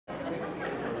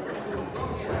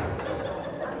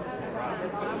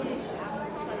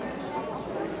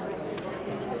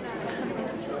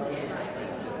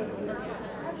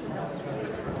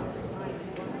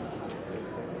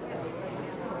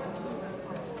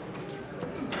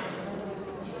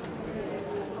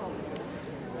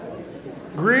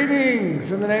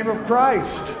Greetings in the name of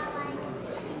Christ.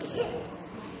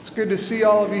 It's good to see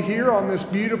all of you here on this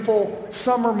beautiful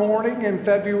summer morning in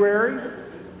February.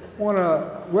 I want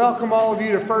to welcome all of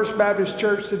you to First Baptist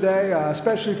Church today,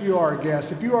 especially if you are a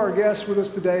guest. If you are a guest with us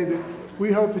today,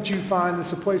 we hope that you find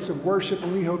this a place of worship,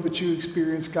 and we hope that you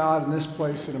experience God in this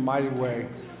place in a mighty way.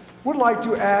 Would like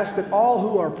to ask that all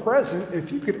who are present,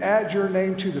 if you could add your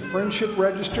name to the friendship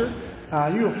register.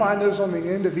 You will find those on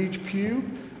the end of each pew.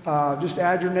 Just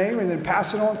add your name and then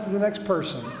pass it on to the next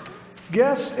person.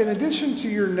 Guests, in addition to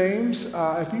your names,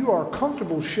 if you are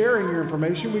comfortable sharing your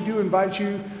information, we do invite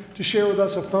you to share with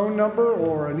us a phone number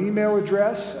or an email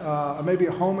address, maybe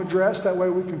a home address. That way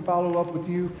we can follow up with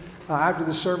you after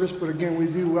the service. But again, we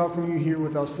do welcome you here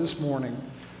with us this morning.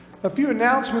 A few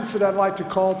announcements that I'd like to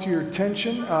call to your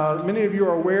attention. Many of you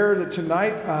are aware that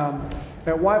tonight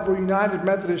at Whiteville United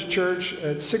Methodist Church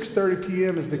at 6:30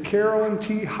 p.m. is the Carolyn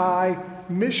T. High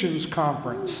Missions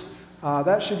Conference.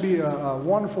 That should be a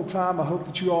wonderful time. I hope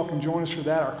that you all can join us for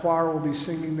that. Our choir will be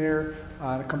singing there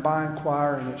in a combined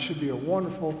choir, and it should be a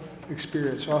wonderful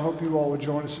experience. So I hope you all will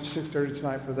join us at 6:30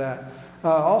 tonight for that.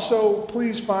 Also,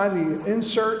 please find the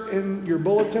insert in your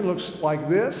bulletin. Looks like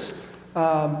this.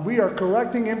 We are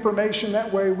collecting information.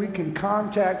 That way we can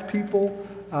contact people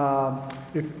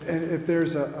if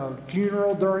there's a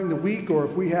funeral during the week, or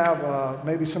if we have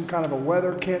maybe some kind of a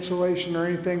weather cancellation or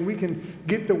anything, we can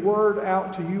get the word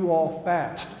out to you all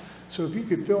fast. So if you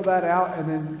could fill that out and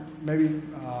then maybe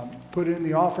put it in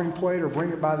the offering plate or bring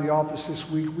it by the office this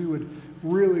week, we would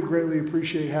really greatly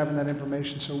appreciate having that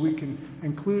information so we can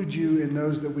include you in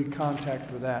those that we contact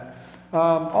for that.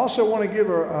 Also want to give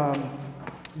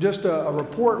just a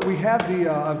report. We had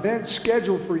the event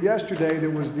scheduled for yesterday that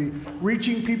was the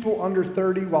reaching people under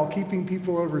 30 while keeping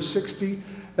people over 60.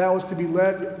 That was to be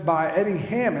led by Eddie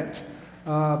Hammett,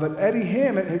 but Eddie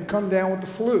Hammett had come down with the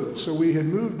flu. So we had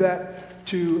moved that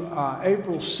to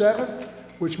April 7th,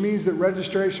 which means that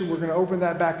registration, we're going to open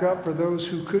that back up for those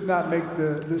who could not make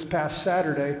this past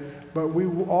Saturday, but we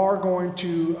are going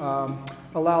to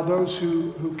allow those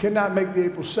who cannot make the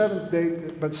April 7th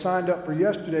date but signed up for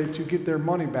yesterday to get their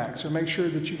money back. So make sure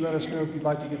that you let us know if you'd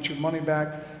like to get your money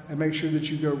back, and make sure that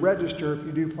you go register if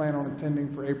you do plan on attending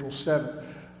for April 7th.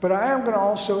 But I am going to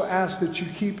also ask that you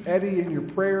keep Eddie in your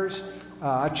prayers.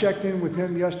 I checked in with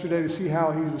him yesterday to see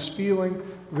how he was feeling,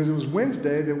 because it was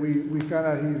Wednesday that we found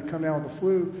out he had come down with the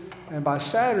flu, and by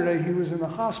Saturday he was in the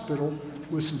hospital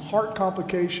with some heart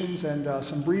complications and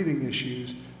some breathing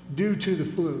issues due to the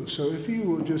flu. So if you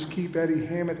will just keep Eddie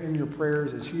Hammett in your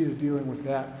prayers as he is dealing with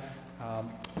that.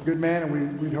 Good man,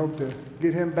 and we'd hope to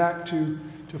get him back to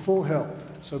full health.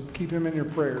 So keep him in your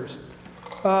prayers.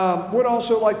 Would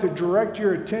also like to direct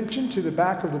your attention to the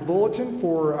back of the bulletin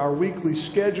for our weekly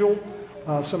schedule.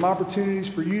 Some opportunities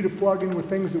for you to plug in with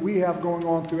things that we have going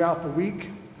on throughout the week.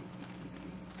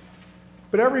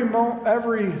 But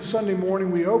every Sunday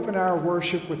morning we open our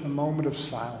worship with a moment of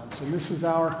silence. And this is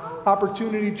our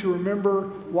opportunity to remember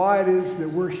why it is that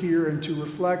we're here and to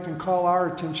reflect and call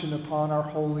our attention upon our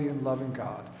holy and loving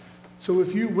God. So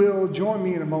if you will, join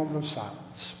me in a moment of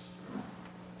silence.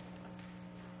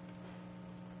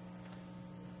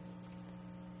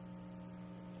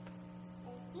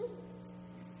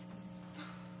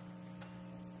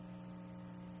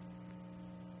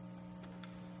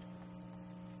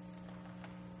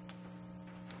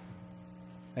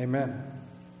 Amen.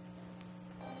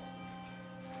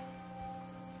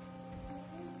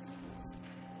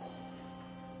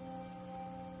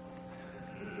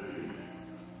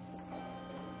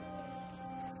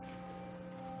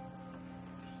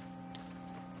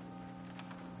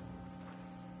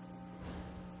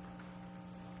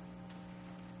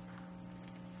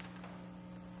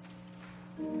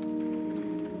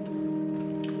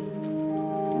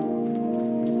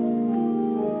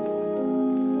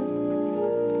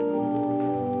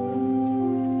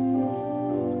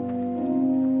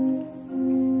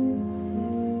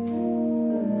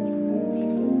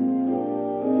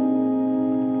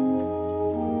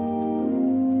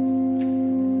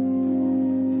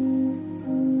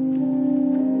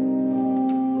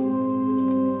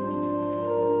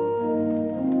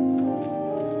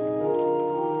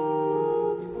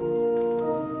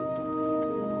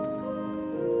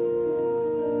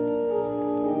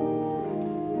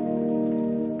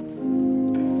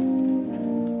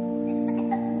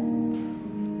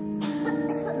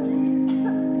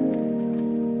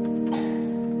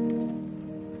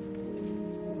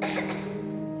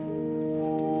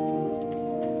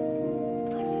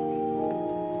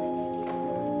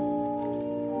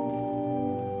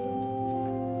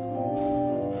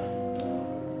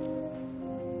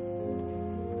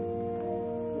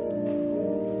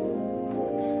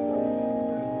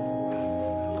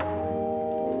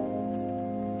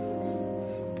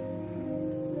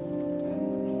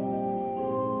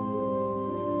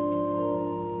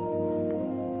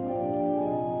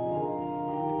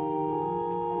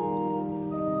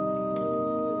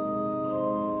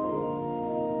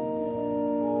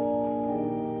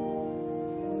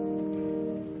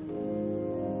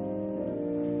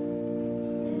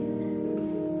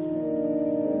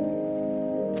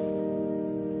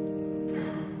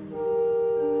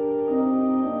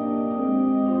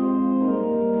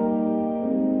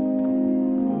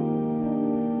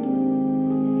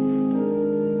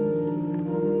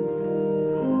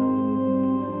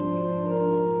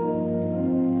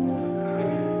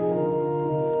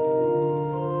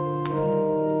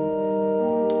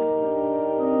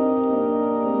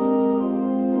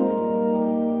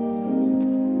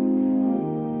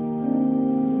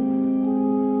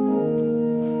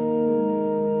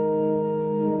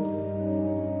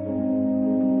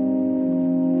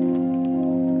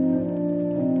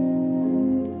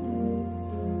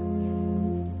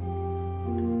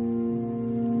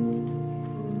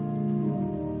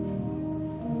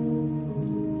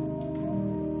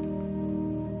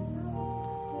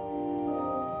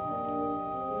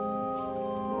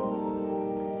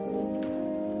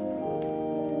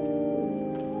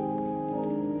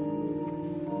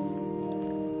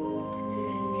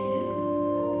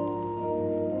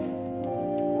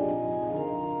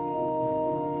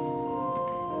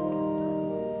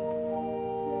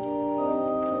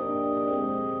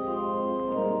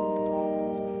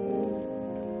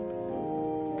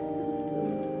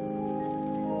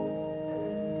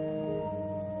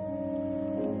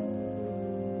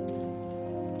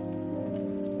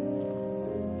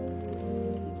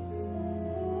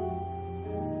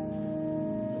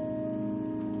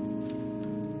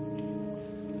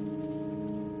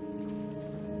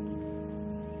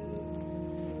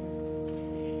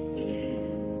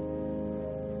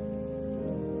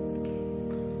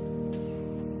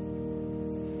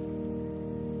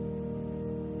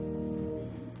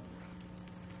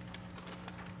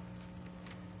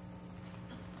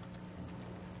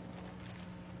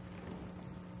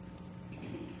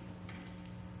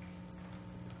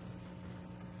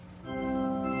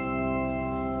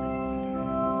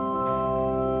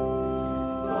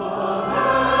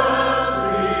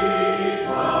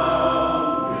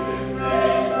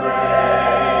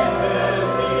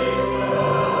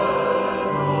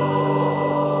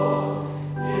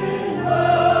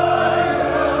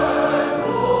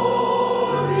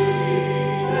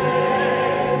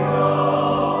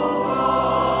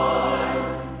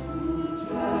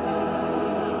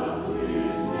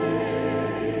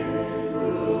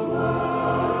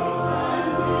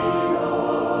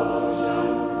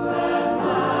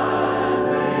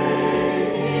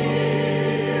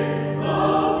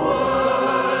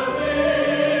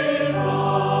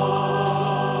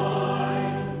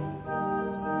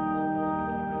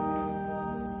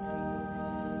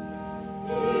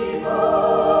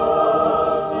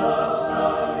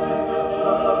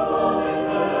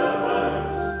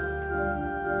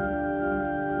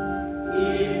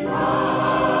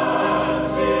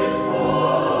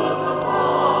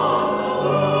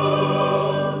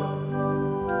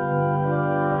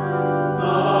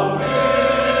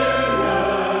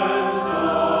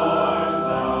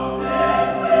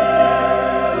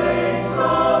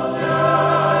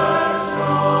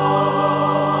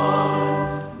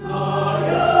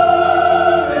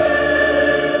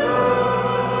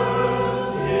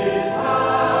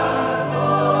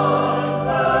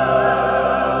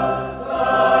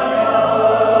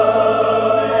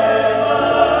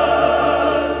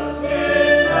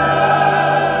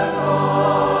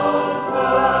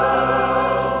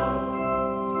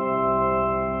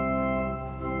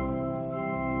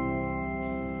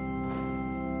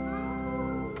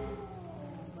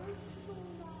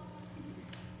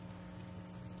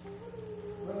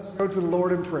 Go to the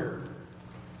Lord in prayer.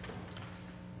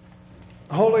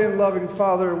 Holy and loving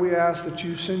Father, we ask that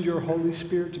you send your Holy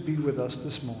Spirit to be with us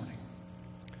this morning.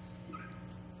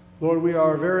 Lord, we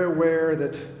are very aware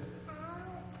that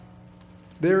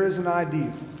there is an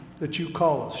ideal that you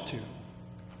call us to.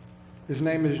 His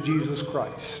name is Jesus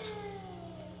Christ.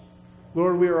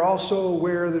 Lord, we are also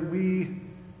aware that we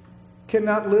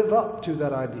cannot live up to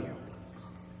that ideal,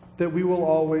 that we will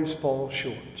always fall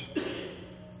short.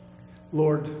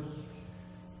 Lord,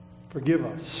 forgive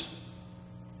us.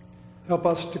 Help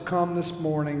us to come this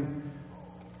morning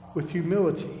with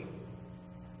humility.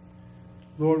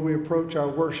 Lord, we approach our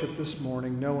worship this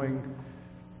morning knowing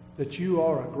that you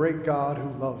are a great God who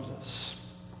loves us.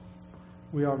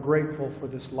 We are grateful for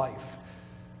this life.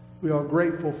 We are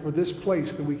grateful for this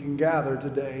place that we can gather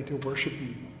today to worship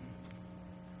you.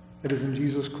 It is in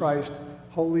Jesus Christ's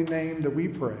holy name that we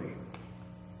pray.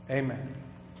 Amen.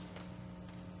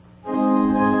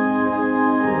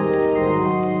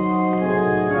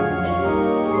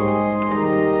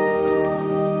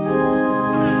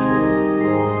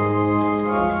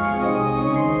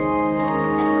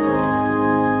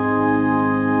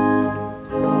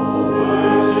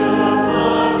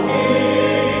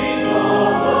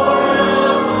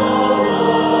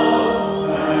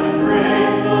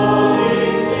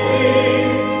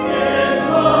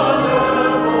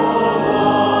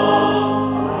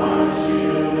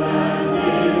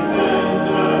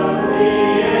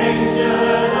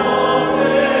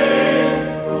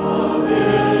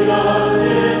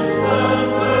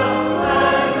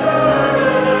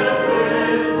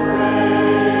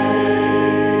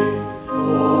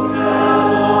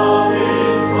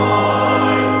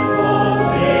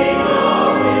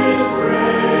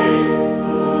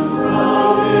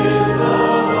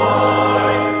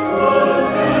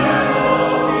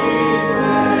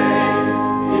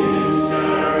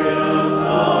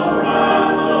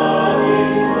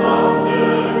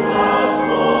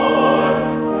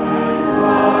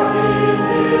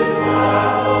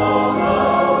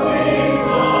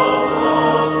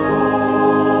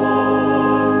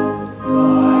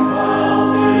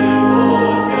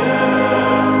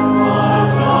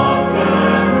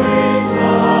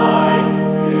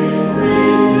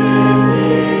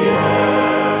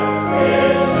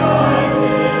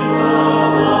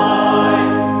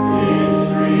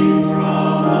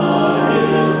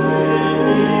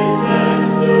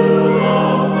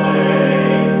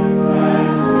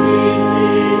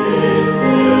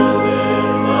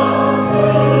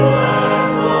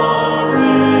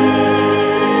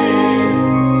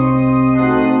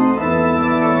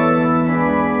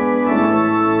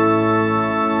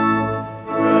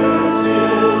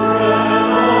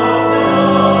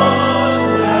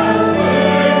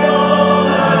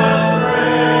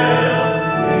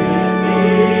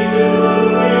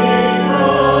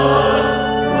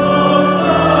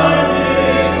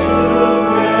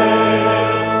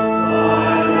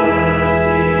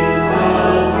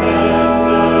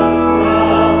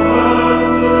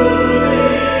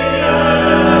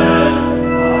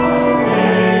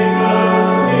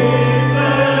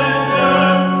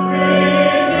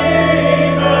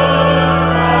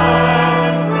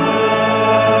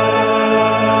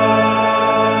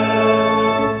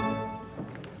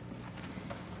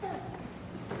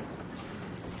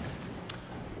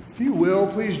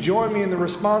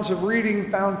 Responsive reading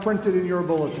found printed in your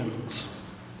bulletins.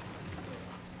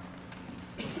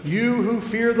 You who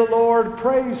fear the Lord,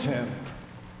 praise him.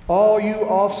 All you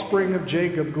offspring of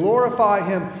Jacob, glorify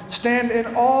him. Stand in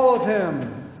awe of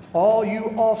him, all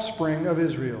you offspring of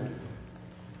Israel.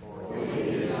 For we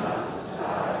do not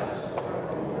despise or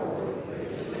reward the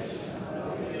affliction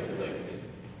of the afflicted.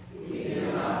 He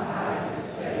did not hide his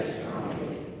face from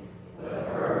me, but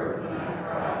heard when I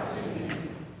cried to him.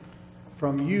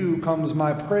 From you comes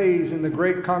my praise in the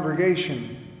great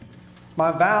congregation.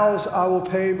 My vows I will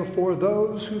pay before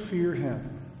those who fear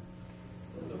him.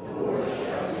 The poor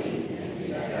shall eat and be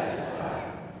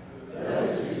satisfied.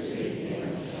 Those who seek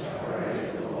him shall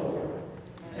praise the Lord,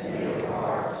 and their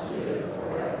hearts live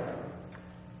forever.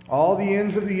 All the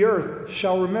ends of the earth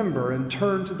shall remember and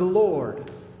turn to the Lord,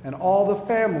 and all the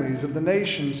families of the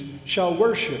nations shall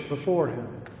worship before him.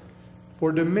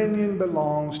 For dominion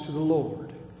belongs to the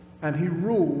Lord, and he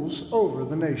rules over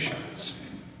the nations.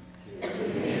 To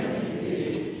him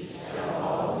indeed shall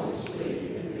all who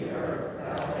sleep in the earth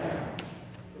bow down.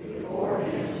 Before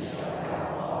him shall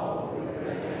bow all who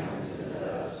go down to the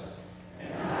dust,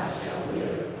 and I shall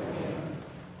live for him.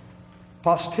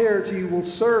 Posterity will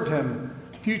serve him.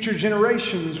 Future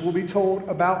generations will be told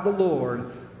about the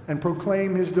Lord and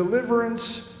proclaim his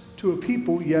deliverance to a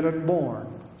people yet unborn,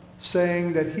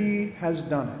 saying that he has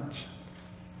done it.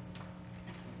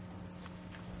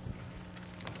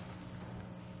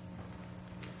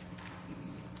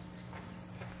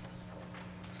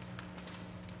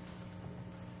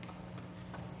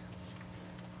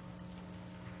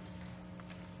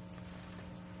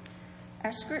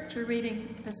 Our scripture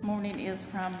reading this morning is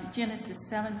from Genesis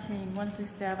 17, 1 through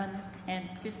 7, and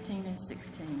 15 and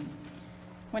 16.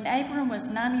 When Abram was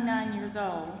 99 years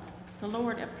old, the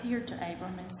Lord appeared to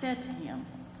Abram and said to him,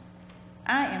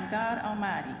 I am God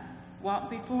Almighty. Walk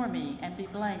before me and be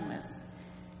blameless,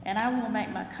 and I will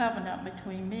make my covenant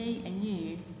between me and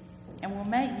you, and will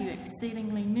make you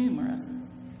exceedingly numerous.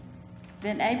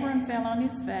 Then Abram fell on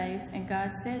his face, and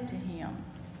God said to him,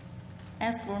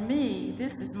 As for me,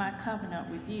 this is my covenant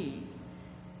with you.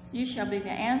 You shall be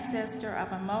the ancestor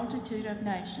of a multitude of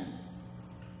nations.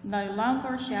 No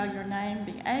longer shall your name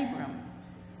be Abram,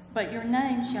 but your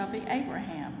name shall be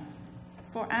Abraham.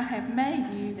 For I have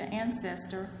made you the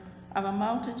ancestor of a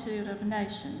multitude of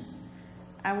nations.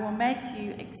 I will make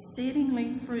you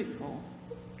exceedingly fruitful,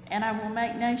 and I will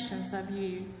make nations of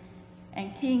you,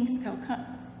 and kings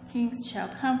shall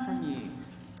come from you.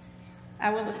 I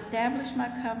will establish my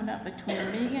covenant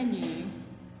between me and you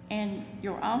and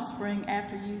your offspring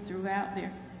after you throughout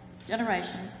their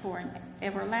generations for an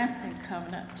everlasting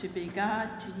covenant to be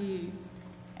God to you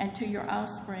and to your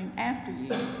offspring after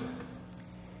you.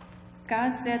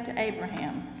 God said to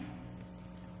Abraham,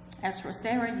 As for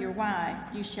Sarah your wife,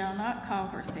 you shall not call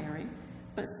her Sarai,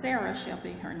 but Sarah shall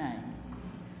be her name.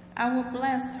 I will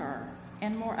bless her,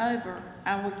 and moreover,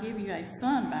 I will give you a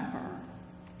son by her.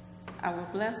 I will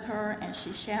bless her, and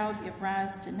she shall give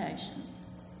rise to nations.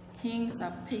 Kings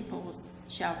of peoples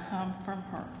shall come from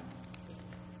her.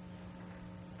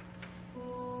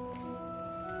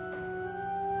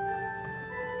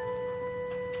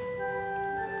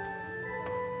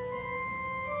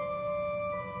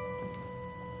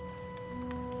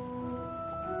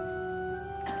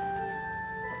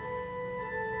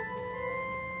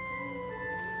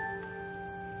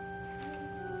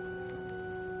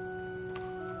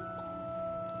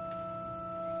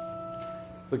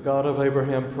 The God of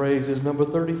Abraham praise is number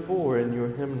 34 in your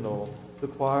hymnal. The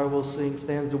choir will sing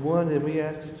stanza 1, and we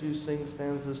ask that you sing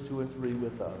stanzas 2 and 3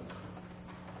 with us.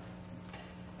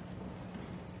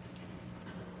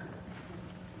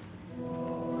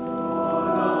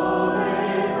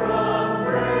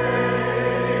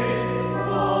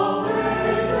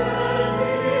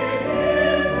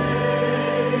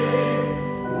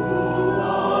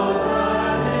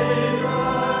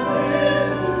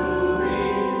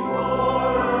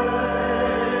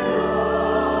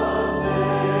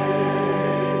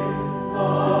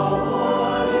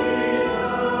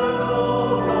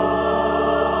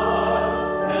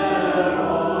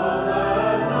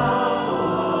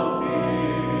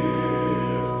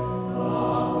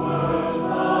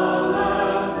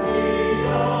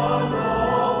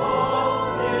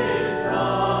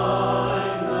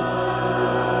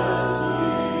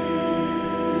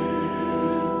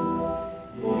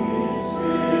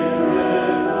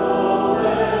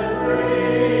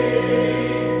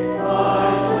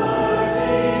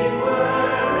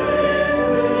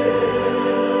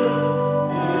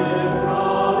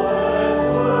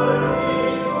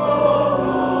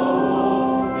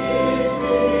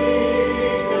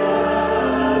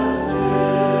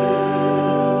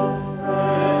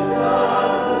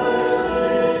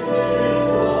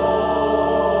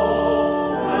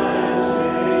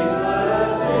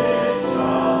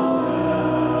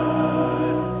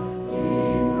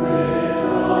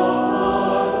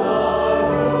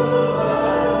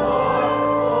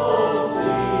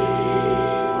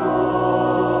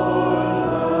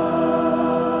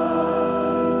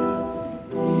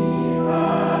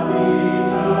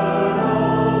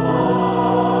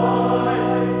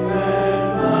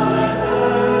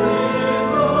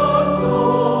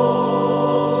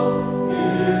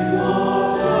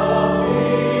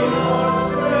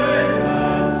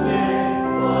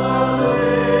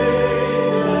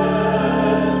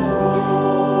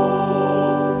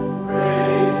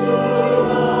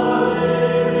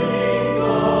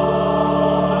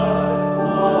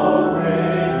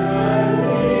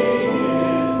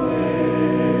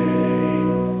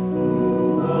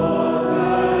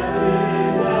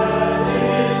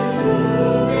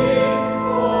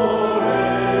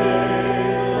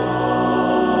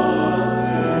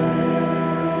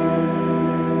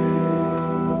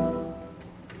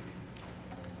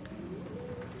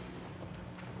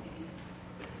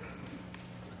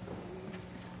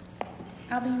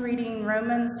 I'll be reading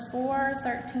Romans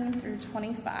 4:13 through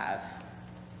 25.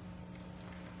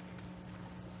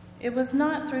 It was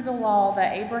not through the law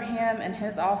that Abraham and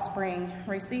his offspring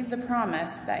received the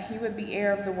promise that he would be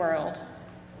heir of the world,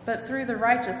 but through the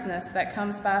righteousness that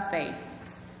comes by faith.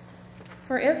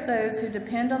 For if those who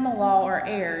depend on the law are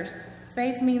heirs,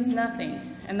 faith means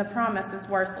nothing, and the promise is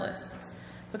worthless,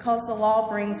 because the law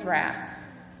brings wrath.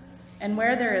 And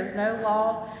where there is no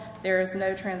law, there is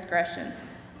no transgression.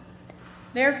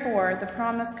 Therefore, the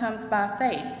promise comes by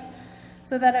faith,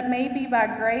 so that it may be by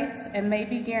grace and may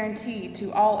be guaranteed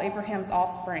to all Abraham's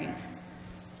offspring,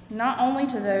 not only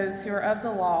to those who are of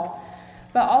the law,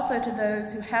 but also to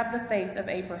those who have the faith of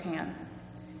Abraham.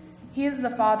 He is the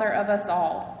father of us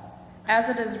all, as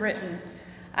it is written,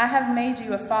 I have made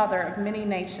you a father of many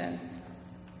nations.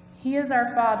 He is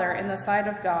our Father in the sight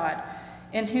of God,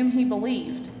 in whom he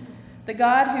believed, the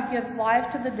God who gives life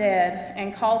to the dead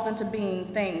and calls into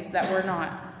being things that were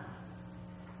not.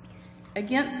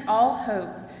 Against all hope,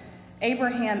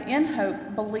 Abraham in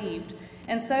hope believed,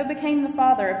 and so became the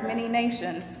father of many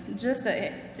nations, just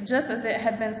as it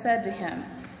had been said to him,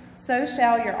 so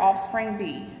shall your offspring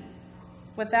be.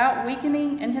 Without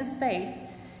weakening in his faith,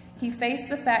 he faced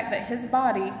the fact that his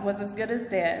body was as good as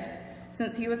dead,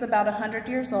 since he was about 100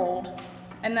 years old,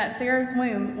 and that Sarah's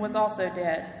womb was also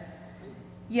dead.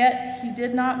 Yet he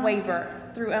did not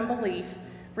waver through unbelief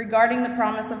regarding the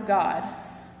promise of God,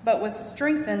 but was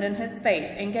strengthened in his faith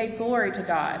and gave glory to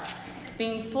God,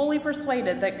 being fully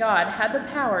persuaded that God had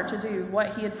the power to do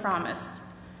what he had promised.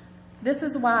 This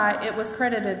is why it was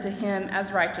credited to him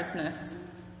as righteousness.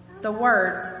 The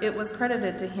words, "it was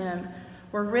credited to him,"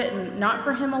 were written not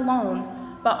for him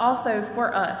alone, but also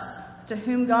for us, to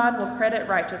whom God will credit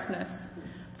righteousness,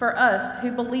 for us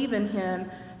who believe in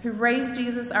him who raised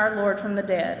Jesus our Lord from the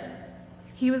dead.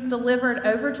 He was delivered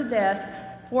over to death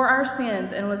for our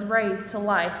sins and was raised to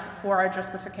life for our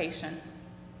justification.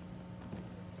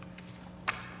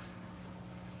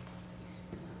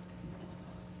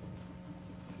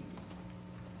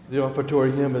 The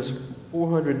offertory hymn is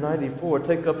 494,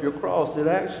 Take Up Your Cross. It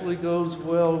actually goes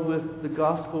well with the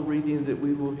gospel reading that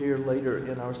we will hear later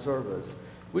in our service.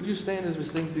 Would you stand as we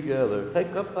sing together?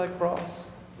 Take up thy cross,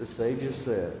 the Savior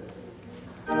said.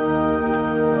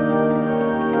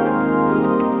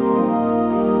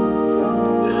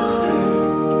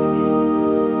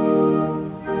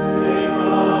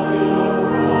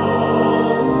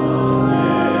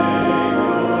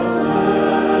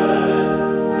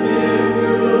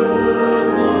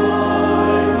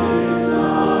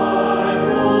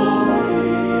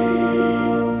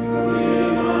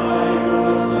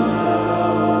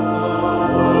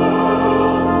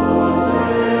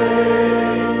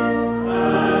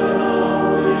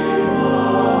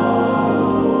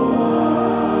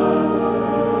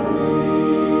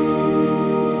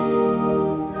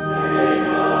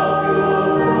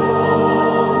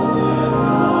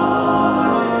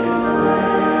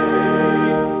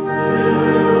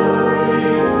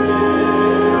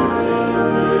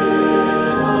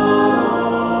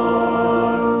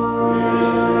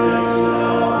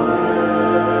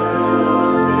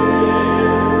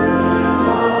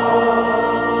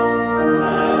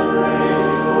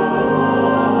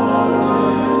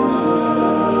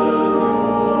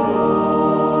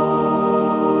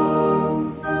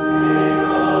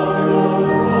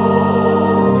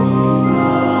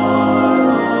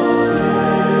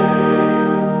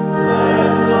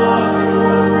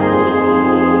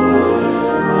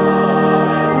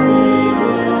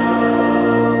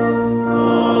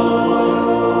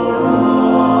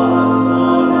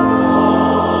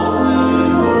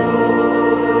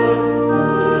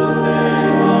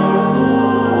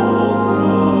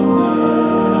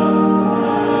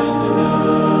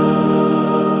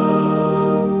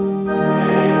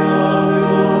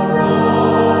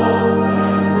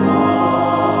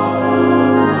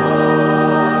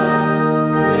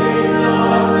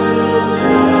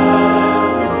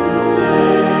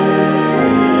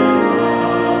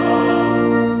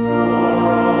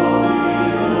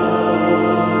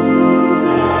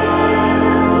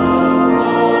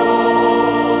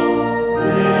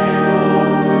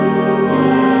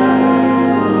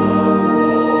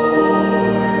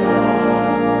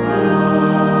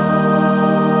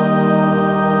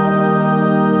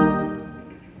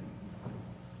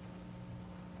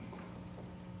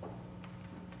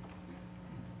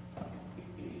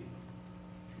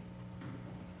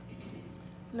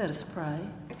 Let us pray.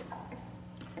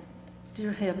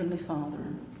 Dear Heavenly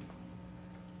Father,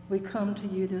 we come to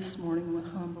you this morning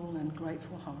with humble and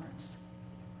grateful hearts.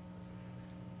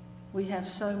 We have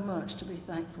so much to be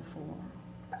thankful for: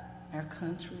 our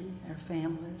country, our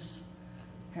families,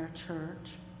 our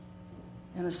church,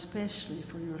 and especially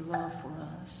for your love for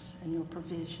us and your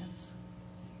provisions.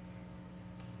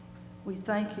 We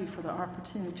thank you for the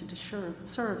opportunity to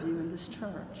serve you in this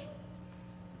church.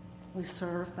 We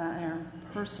serve by our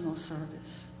personal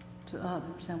service to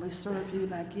others, and we serve you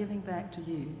by giving back to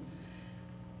you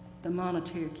the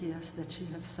monetary gifts that you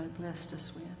have so blessed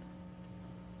us with.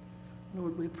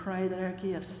 Lord, we pray that our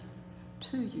gifts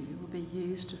to you will be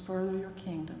used to further your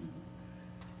kingdom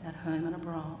at home and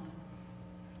abroad,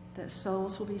 that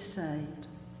souls will be saved,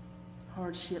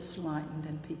 hardships lightened,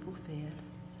 and people fed.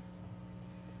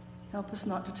 Help us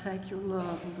not to take your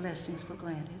love and blessings for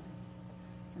granted,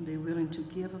 and be willing to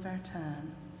give of our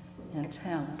time and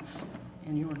talents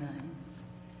in your name.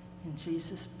 In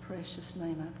Jesus' precious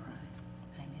name I pray.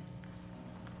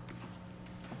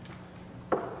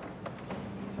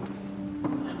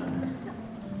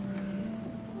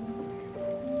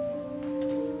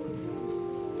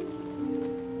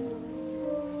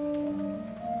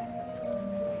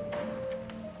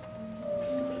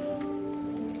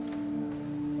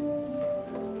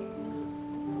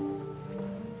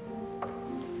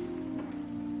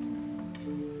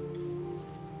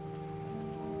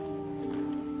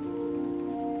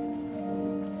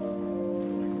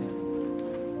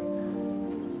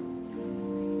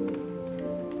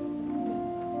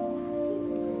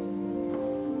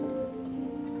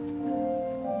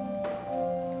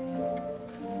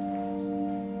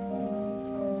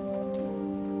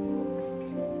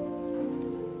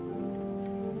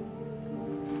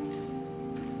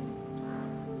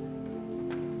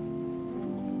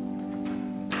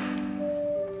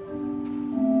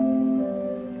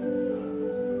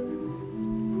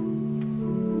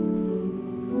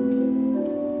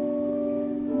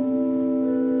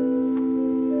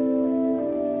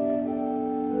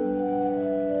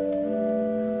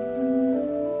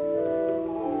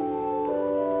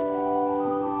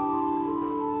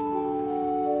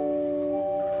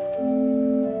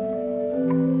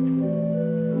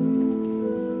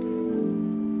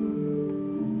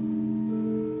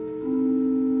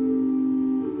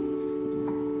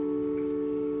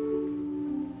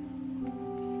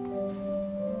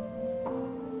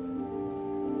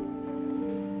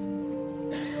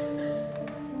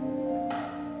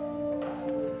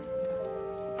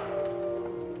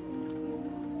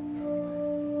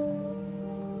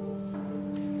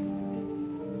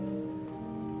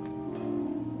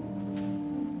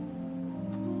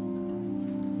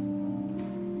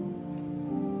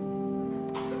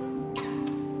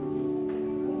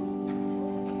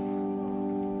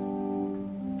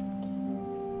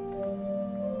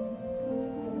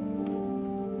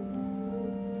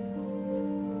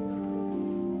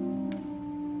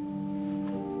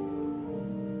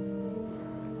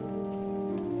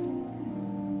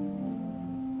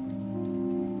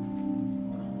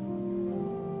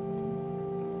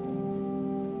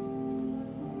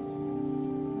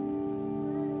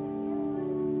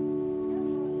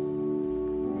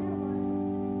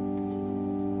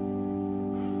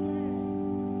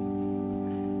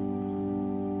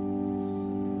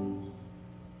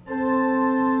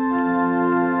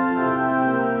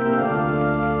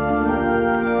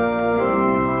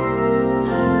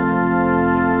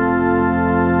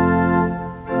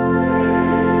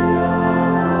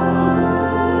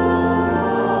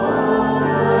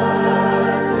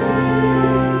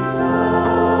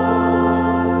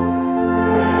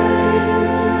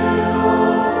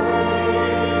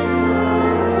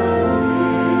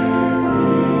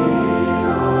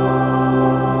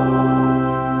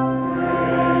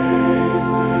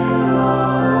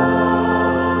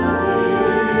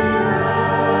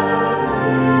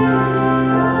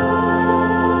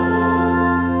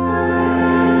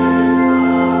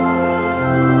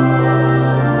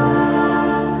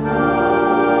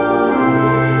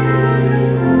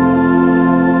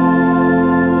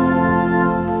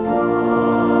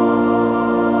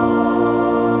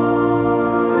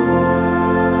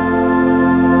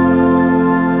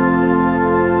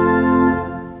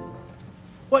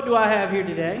 do I have here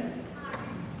today?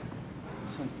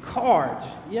 Some cards.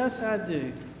 Yes, I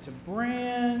do. It's a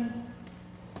brand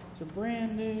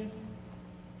new.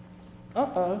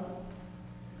 Uh-oh.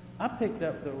 I picked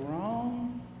up the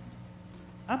wrong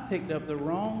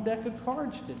deck of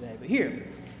cards today. But here,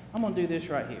 I'm going to do this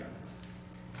right here.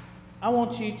 I'm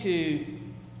going to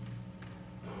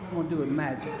do a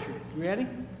magic trick. You ready?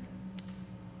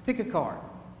 Pick a card.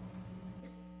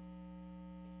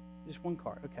 Just one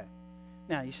card. Okay.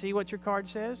 Now, you see what your card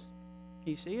says? Can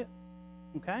you see it?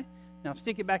 Okay. Now,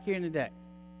 stick it back here in the deck.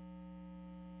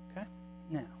 Okay.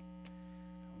 Now,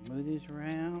 I'll move these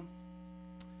around.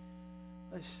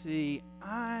 Let's see.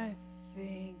 I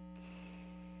think...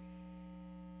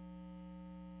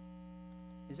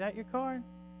 Is that your card?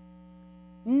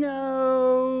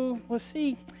 No. Well,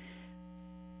 see,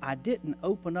 I didn't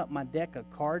open up my deck of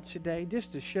cards today,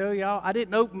 just to show y'all.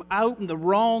 I opened the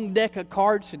wrong deck of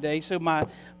cards today, so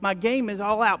my game is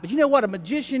all out. But you know what a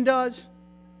magician does?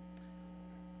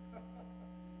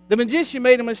 The magician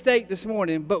made a mistake this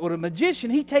morning, but with a magician,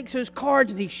 he takes those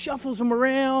cards and he shuffles them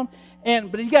around,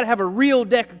 but he's got to have a real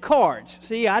deck of cards.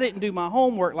 See, I didn't do my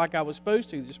homework like I was supposed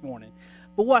to this morning.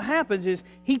 But what happens is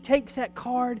he takes that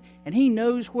card and he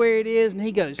knows where it is, and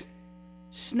he goes,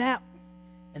 snap,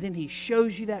 and then he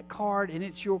shows you that card, and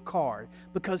it's your card,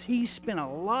 because he spent a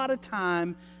lot of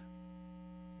time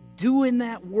doing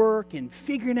that work and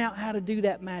figuring out how to do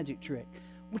that magic trick.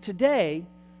 Well, today,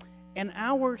 in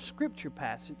our scripture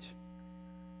passage,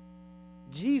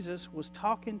 Jesus was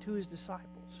talking to his disciples.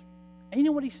 And you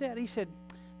know what he said? He said,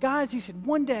 guys, he said,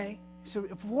 one day, so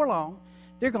before long,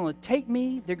 they're going to take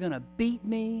me, they're going to beat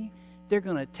me, they're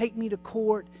going to take me to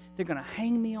court, they're going to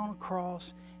hang me on a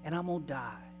cross, and I'm going to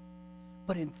die.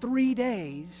 But in 3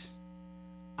 days,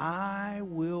 I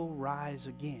will rise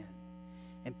again.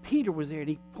 And Peter was there,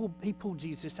 and he pulled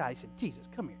Jesus aside. He said, Jesus,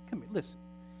 come here, listen.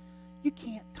 You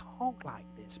can't talk like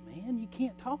this, man. You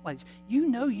can't talk like this. You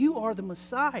know you are the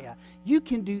Messiah. You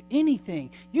can do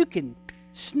anything. You can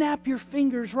snap your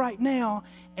fingers right now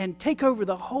and take over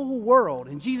the whole world.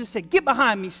 And Jesus said, get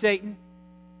behind me, Satan.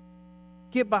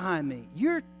 Get behind me.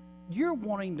 You're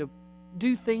wanting to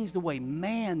do things the way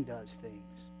man does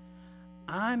things.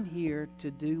 I'm here to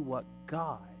do what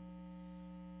God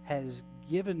has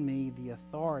given me the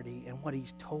authority and what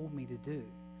he's told me to do.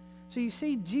 So you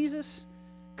see, Jesus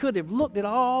could have looked at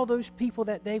all those people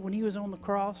that day when he was on the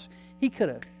cross. He could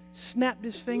have snapped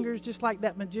his fingers just like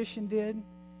that magician did,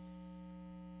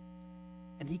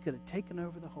 and he could have taken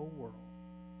over the whole world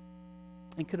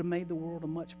and could have made the world a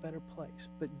much better place.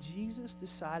 But Jesus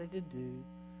decided to do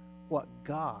what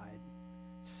God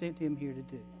sent him here to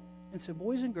do. And so,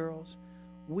 boys and girls,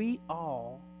 we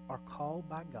all are called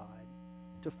by God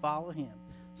to follow him.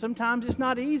 Sometimes it's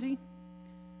not easy,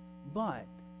 but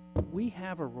we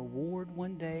have a reward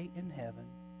one day in heaven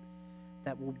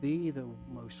that will be the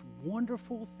most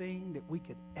wonderful thing that we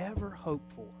could ever hope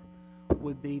for,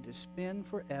 would be to spend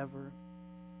forever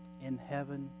in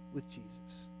heaven with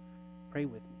Jesus. Pray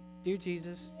with me. Dear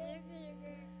Jesus,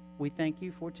 we thank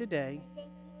you for today.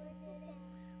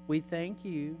 We thank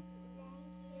you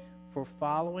for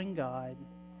following God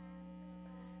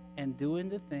and doing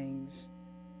the things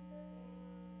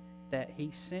that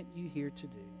he sent you here to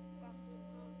do.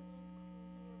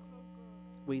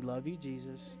 We love you,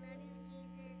 Jesus.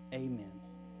 Amen.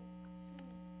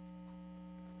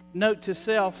 Note to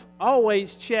self,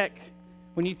 always check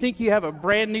when you think you have a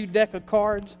brand new deck of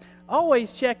cards,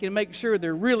 always check and make sure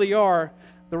there really are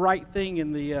the right thing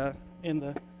in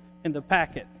the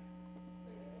packet.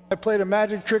 I played a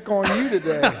magic trick on you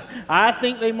today. I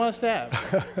think they must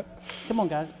have. Come on,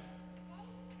 guys.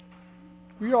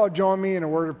 Will you all join me in a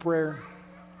word of prayer?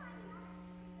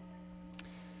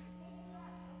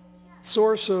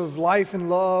 Source of life and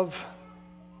love,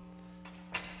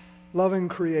 loving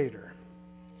Creator,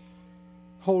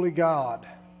 Holy God,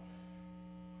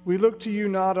 we look to you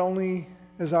not only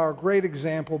as our great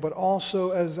example, but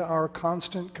also as our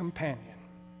constant companion.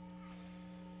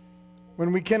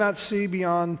 When we cannot see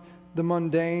beyond the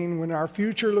mundane, when our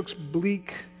future looks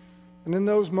bleak, and in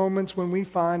those moments when we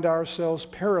find ourselves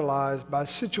paralyzed by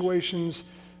situations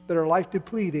that are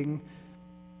life-depleting,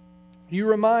 you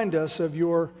remind us of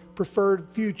your preferred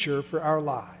future for our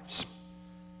lives,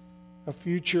 a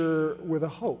future with a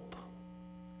hope,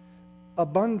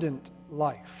 abundant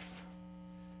life,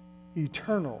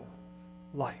 eternal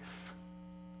life.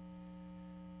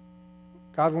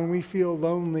 God, when we feel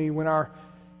lonely, when our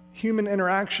human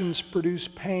interactions produce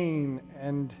pain,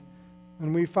 and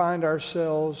when we find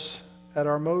ourselves at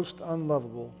our most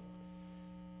unlovable,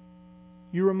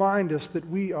 you remind us that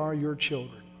we are your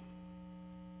children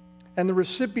and the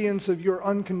recipients of your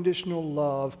unconditional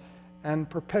love and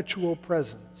perpetual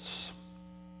presence.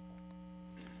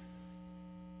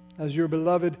 As your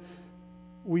beloved,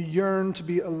 we yearn to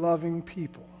be a loving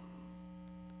people,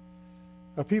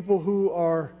 a people who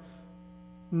are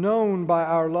known by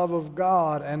our love of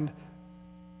God and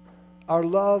our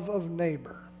love of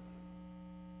neighbor.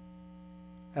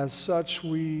 As such,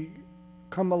 we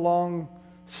come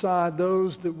alongside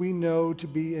those that we know to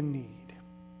be in need.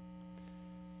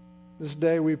 This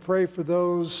day we pray for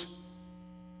those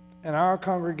in our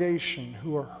congregation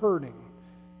who are hurting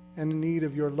and in need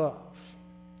of your love.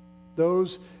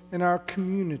 Those in our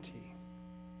community,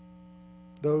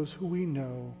 those who we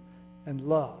know and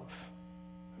love,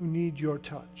 who need your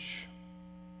touch.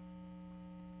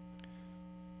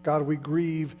 God, we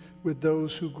grieve with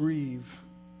those who grieve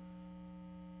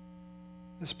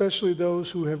especially those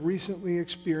who have recently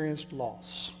experienced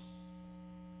loss.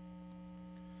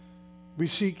 We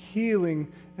seek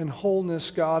healing and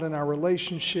wholeness, God, in our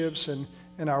relationships and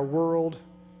in our world.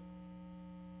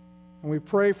 And we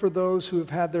pray for those who have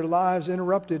had their lives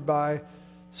interrupted by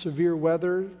severe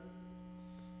weather,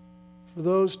 for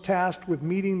those tasked with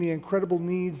meeting the incredible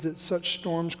needs that such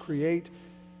storms create,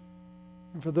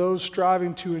 and for those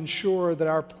striving to ensure that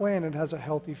our planet has a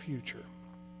healthy future.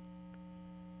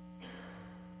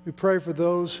 We pray for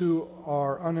those who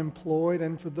are unemployed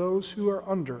and for those who are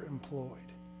underemployed.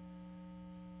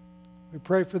 We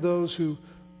pray for those who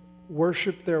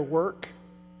worship their work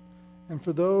and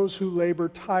for those who labor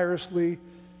tirelessly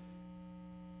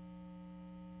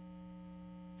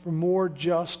for more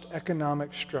just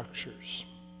economic structures.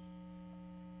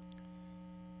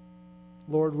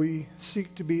 Lord, we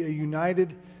seek to be a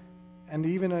united and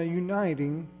even a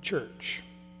uniting church.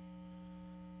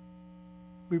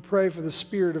 We pray for the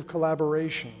spirit of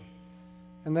collaboration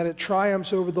and that it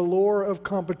triumphs over the lure of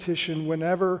competition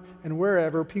whenever and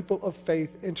wherever people of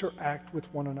faith interact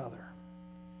with one another.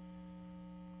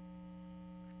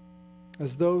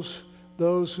 As those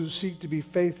who seek to be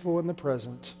faithful in the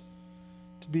present,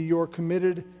 to be your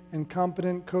committed and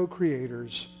competent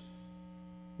co-creators,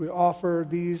 we offer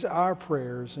these our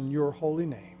prayers in your holy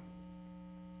name.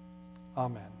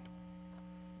 Amen.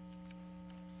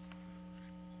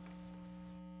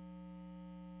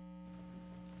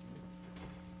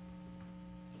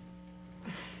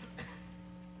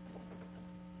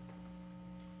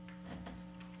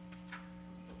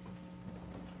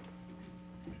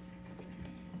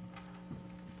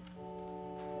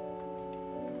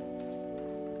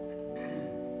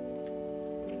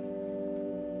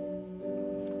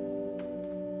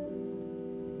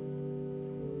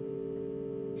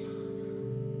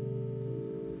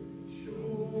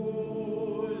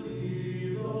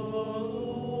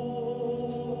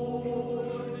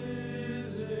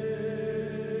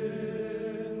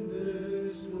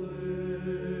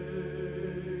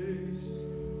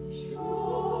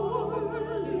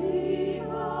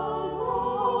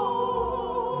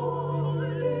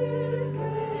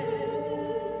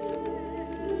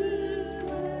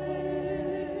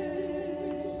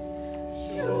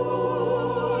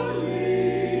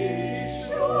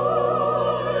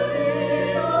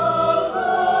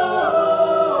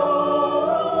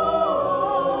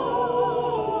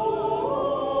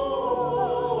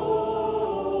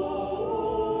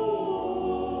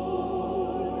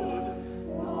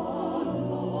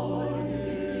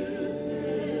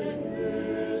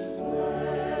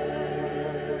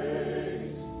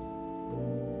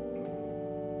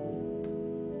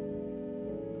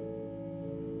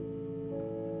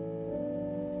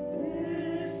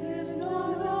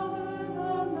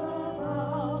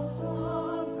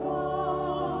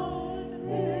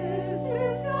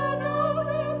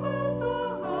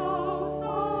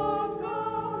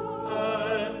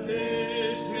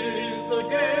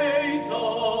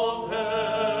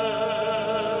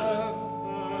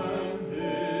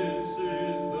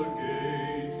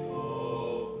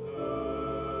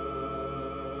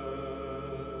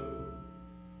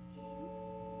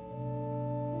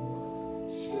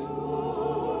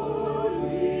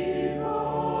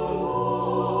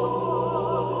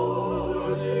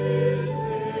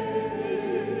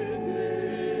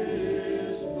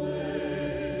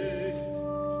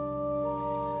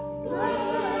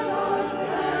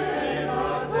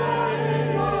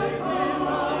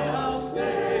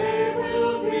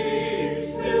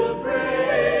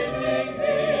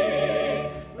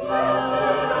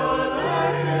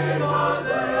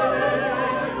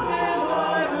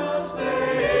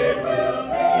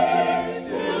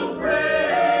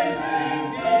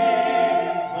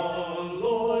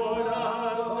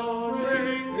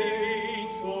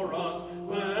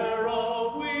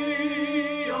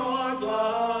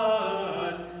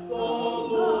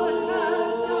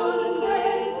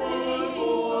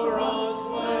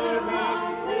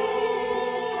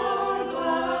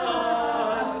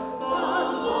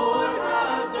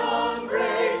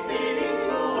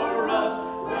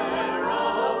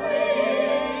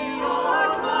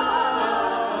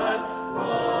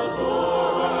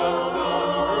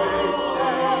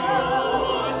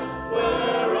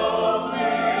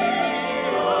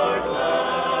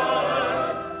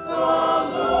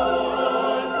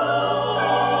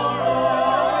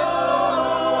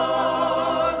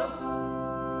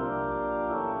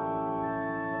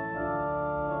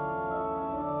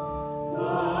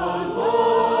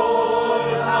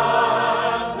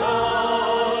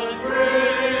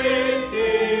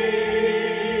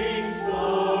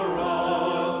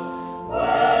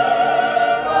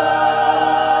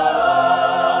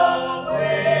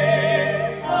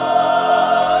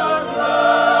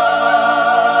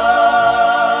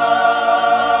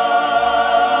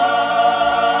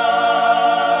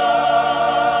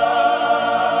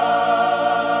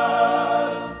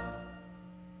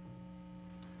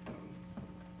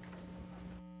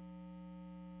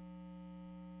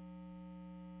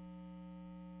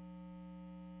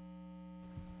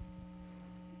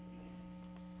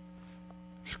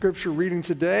 Scripture reading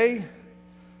today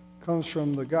comes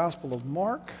from the Gospel of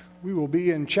Mark. We will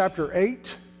be in chapter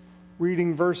 8,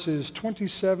 reading verses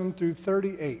 27 through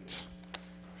 38. If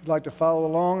you'd like to follow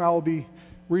along, I will be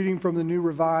reading from the New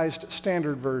Revised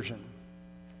Standard Version.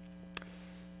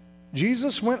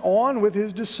 Jesus went on with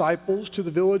his disciples to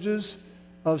the villages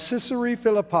of Caesarea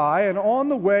Philippi, and on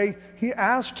the way he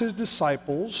asked his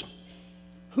disciples,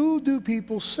 "Who do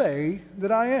people say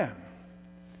that I am?"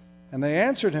 And they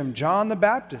answered him, "John the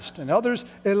Baptist, and others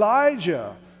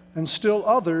Elijah, and still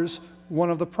others one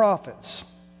of the prophets."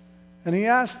 And he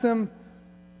asked them,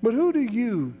 "But who do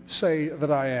you say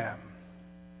that I am?"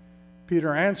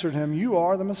 Peter answered him, "You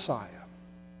are the Messiah."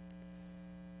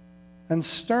 And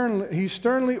he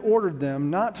sternly ordered them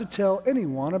not to tell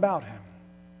anyone about him.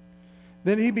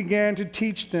 Then he began to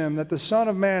teach them that the Son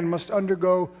of Man must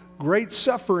undergo great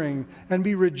suffering and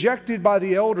be rejected by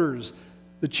the elders,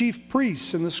 the chief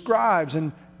priests and the scribes,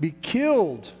 and be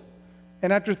killed,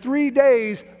 and after 3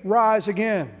 days rise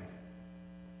again.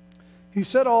 He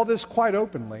said all this quite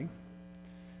openly,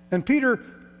 and Peter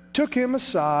took him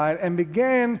aside and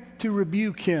began to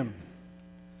rebuke him.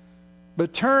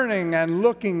 But turning and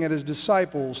looking at his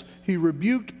disciples, he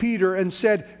rebuked Peter and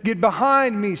said, "Get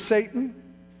behind me, Satan,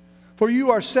 for you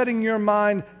are setting your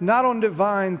mind not on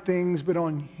divine things, but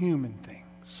on human things."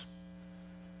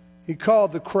 He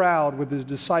called the crowd with his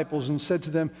disciples and said to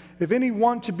them, "If any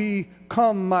want to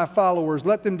become my followers,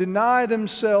 let them deny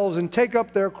themselves and take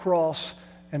up their cross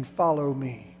and follow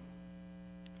me.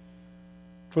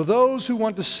 For those who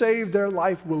want to save their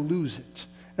life will lose it,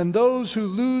 and those who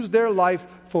lose their life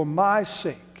for my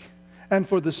sake and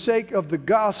for the sake of the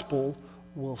gospel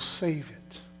will save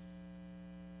it.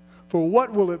 For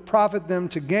what will it profit them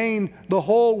to gain the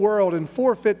whole world and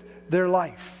forfeit their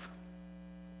life?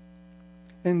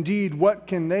 Indeed, what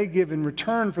can they give in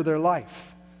return for their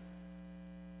life?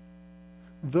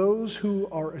 Those who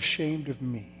are ashamed of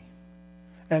me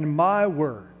and my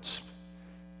words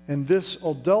in this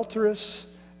adulterous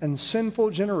and sinful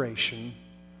generation,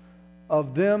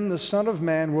 of them the Son of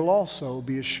Man will also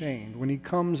be ashamed when he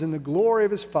comes in the glory of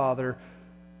his Father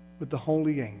with the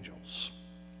holy angels."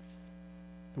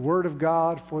 The word of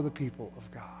God for the people of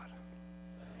God.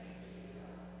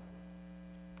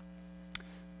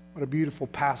 What a beautiful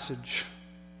passage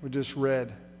we just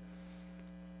read.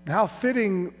 How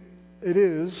fitting it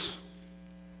is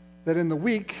that in the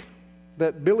week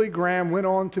that Billy Graham went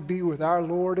on to be with our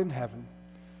Lord in heaven,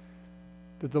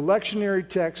 that the lectionary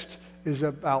text is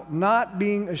about not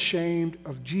being ashamed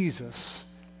of Jesus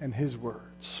and his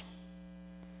words.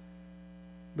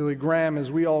 Billy Graham,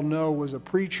 as we all know, was a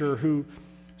preacher who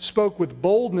spoke with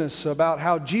boldness about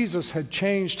how Jesus had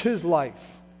changed his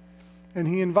life, and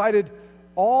he invited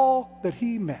all that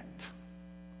he met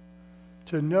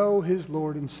to know his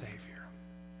Lord and Savior.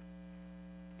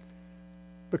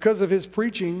 Because of his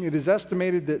preaching, it is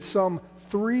estimated that some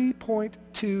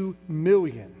 3.2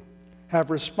 million have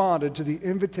responded to the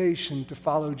invitation to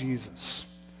follow Jesus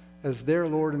as their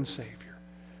Lord and Savior.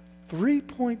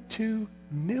 3.2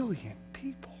 million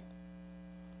people.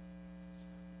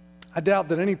 I doubt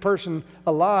that any person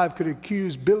alive could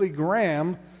accuse Billy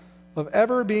Graham of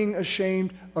ever being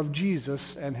ashamed of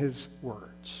Jesus and his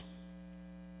words.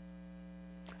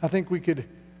 I think we could,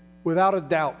 without a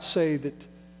doubt, say that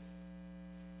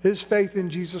his faith in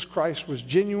Jesus Christ was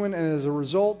genuine, and as a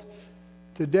result,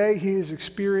 today he is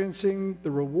experiencing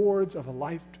the rewards of a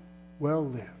life well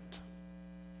lived.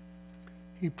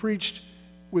 He preached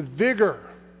with vigor.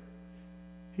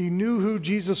 He knew who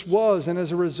Jesus was, and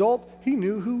as a result, he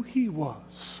knew who he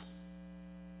was.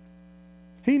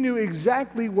 He knew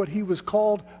exactly what he was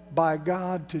called by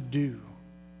God to do,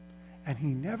 and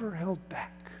he never held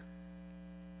back.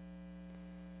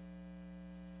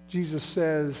 Jesus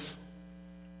says,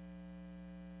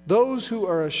 "Those who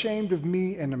are ashamed of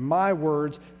me and of my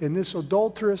words in this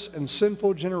adulterous and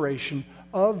sinful generation,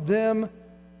 of them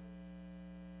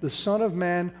the Son of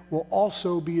Man will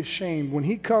also be ashamed when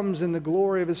he comes in the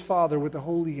glory of his Father with the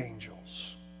holy angels."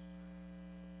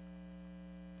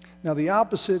 Now, the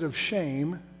opposite of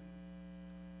shame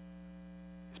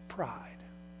is pride.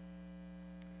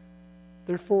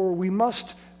 Therefore, we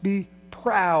must be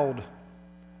proud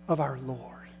of our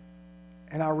Lord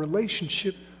and our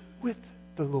relationship with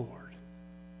the Lord.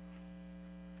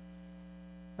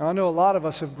 Now, I know a lot of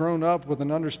us have grown up with an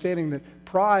understanding that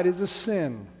pride is a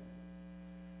sin,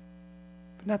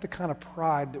 but not the kind of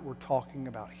pride that we're talking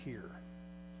about here.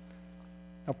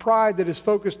 Now, pride that is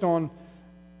focused on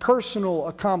personal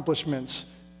accomplishments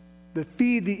that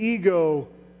feed the ego,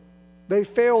 they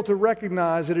fail to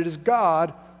recognize that it is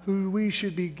God who we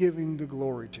should be giving the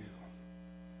glory to.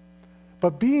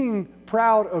 But being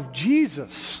proud of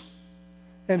Jesus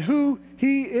and who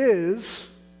he is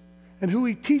and who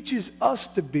he teaches us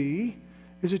to be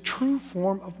is a true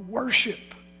form of worship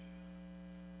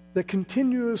that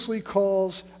continuously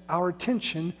calls our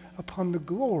attention upon the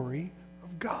glory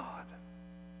of God.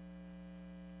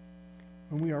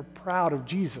 When we are proud of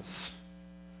Jesus,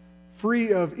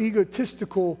 free of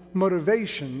egotistical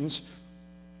motivations,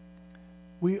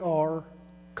 we are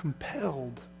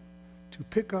compelled to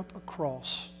pick up a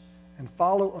cross and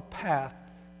follow a path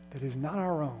that is not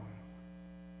our own.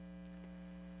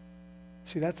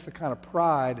 See, that's the kind of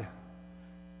pride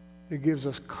that gives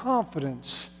us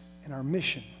confidence in our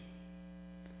mission,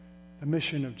 the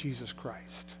mission of Jesus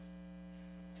Christ.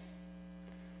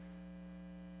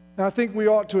 Now, I think we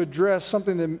ought to address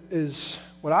something that is,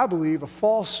 what I believe, a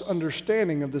false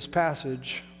understanding of this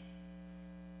passage.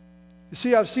 You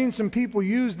see, I've seen some people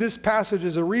use this passage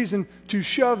as a reason to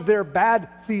shove their bad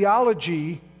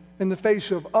theology in the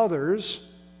face of others,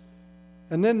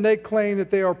 and then they claim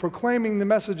that they are proclaiming the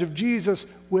message of Jesus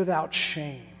without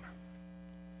shame.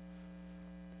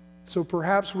 So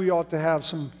perhaps we ought to have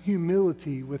some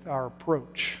humility with our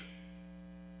approach,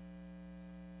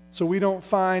 so we don't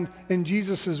find in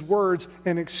Jesus' words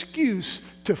an excuse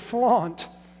to flaunt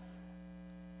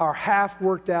our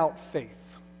half-worked-out faith.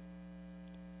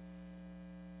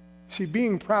 See,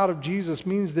 being proud of Jesus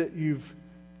means that you've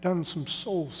done some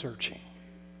soul-searching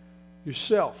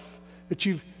yourself, that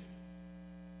you've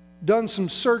done some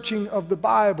searching of the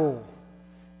Bible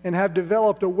and have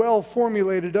developed a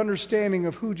well-formulated understanding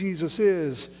of who Jesus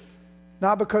is,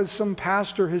 not because some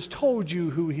pastor has told you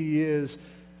who he is,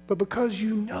 but because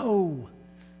you know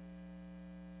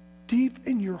deep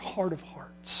in your heart of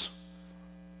hearts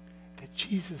that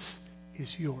Jesus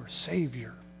is your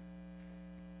Savior.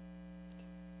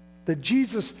 That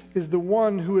Jesus is the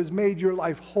one who has made your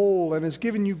life whole and has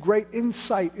given you great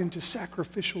insight into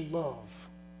sacrificial love.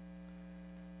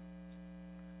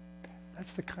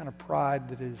 That's the kind of pride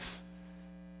that is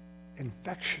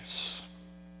infectious.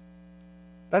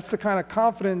 That's the kind of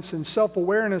confidence and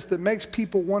self-awareness that makes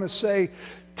people want to say,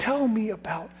 "Tell me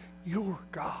about your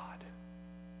God."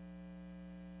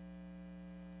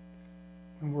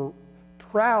 When we're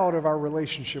proud of our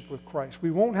relationship with Christ,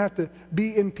 we won't have to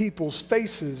be in people's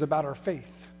faces about our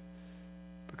faith,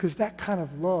 because that kind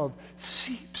of love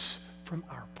seeps from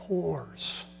our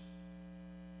pores.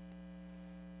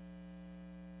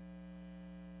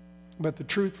 But the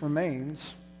truth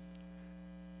remains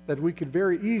that we could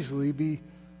very easily be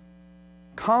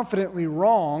confidently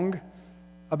wrong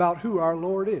about who our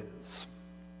Lord is.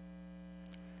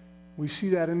 We see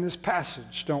that in this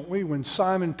passage, don't we? When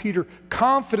Simon Peter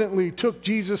confidently took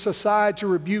Jesus aside to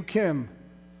rebuke him.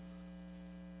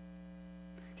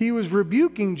 He was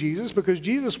rebuking Jesus because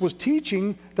Jesus was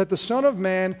teaching that the Son of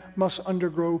Man must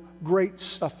undergo great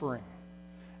suffering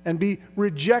and be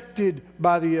rejected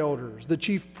by the elders, the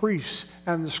chief priests,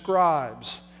 and the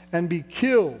scribes, and be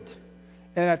killed,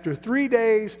 and after 3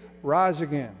 days rise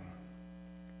again.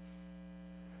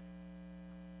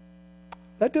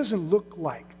 That doesn't look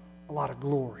like a lot of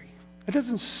glory. It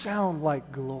doesn't sound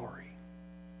like glory.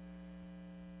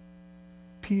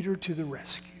 Peter to the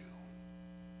rescue.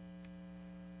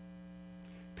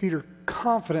 Peter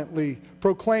confidently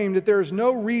proclaimed that there is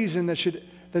no reason that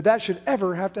should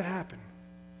ever have to happen.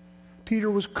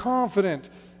 Peter was confident,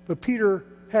 but Peter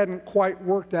hadn't quite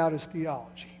worked out his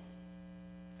theology.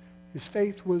 His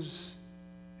faith was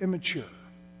immature.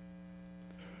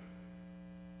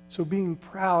 So being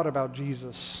proud about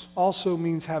Jesus also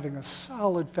means having a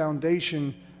solid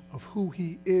foundation of who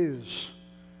he is,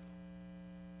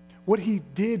 what he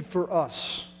did for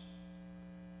us,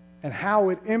 and how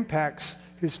it impacts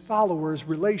his followers'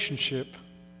 relationship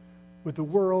with the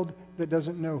world that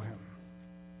doesn't know him.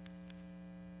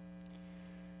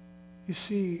 You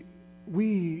see,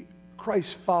 we,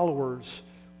 Christ's followers,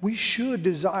 we should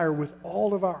desire with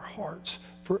all of our hearts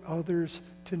for others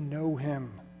to know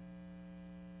him.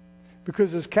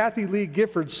 Because as Kathy Lee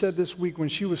Gifford said this week when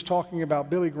she was talking about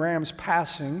Billy Graham's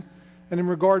passing and in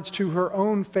regards to her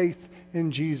own faith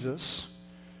in Jesus,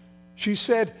 she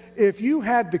said, if you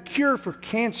had the cure for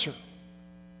cancer,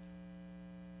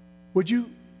 would you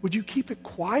keep it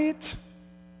quiet?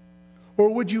 Or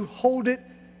would you hold it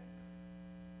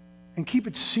and keep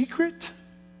it secret?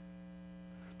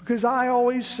 Because I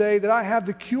always say that I have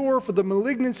the cure for the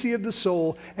malignancy of the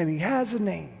soul, and he has a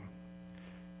name.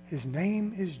 His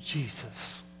name is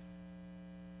Jesus.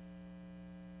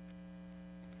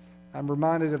 I'm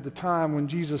reminded of the time when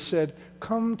Jesus said,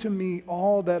 "Come to me,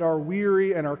 all that are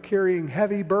weary and are carrying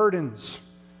heavy burdens,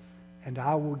 and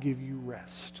I will give you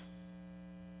rest.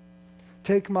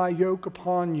 Take my yoke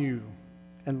upon you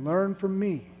and learn from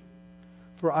me,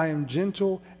 for I am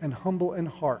gentle and humble in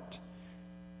heart,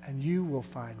 and you will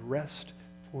find rest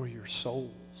for your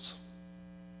souls.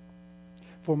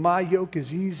 For my yoke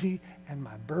is easy and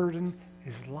my burden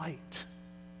is light.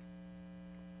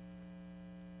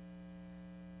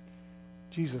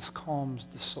 Jesus calms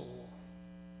the soul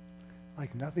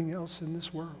like nothing else in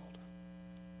this world.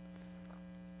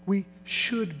 We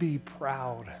should be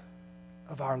proud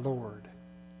of our Lord.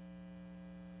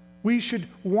 We should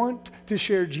want to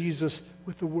share Jesus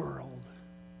with the world.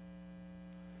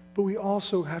 But we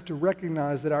also have to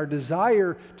recognize that our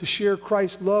desire to share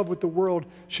Christ's love with the world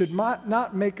should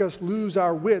not make us lose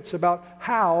our wits about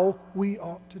how we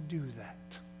ought to do that.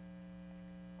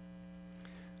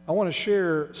 I want to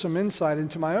share some insight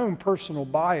into my own personal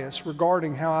bias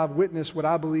regarding how I've witnessed what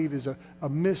I believe is a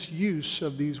misuse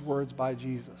of these words by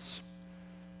Jesus,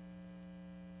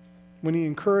 when he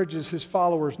encourages his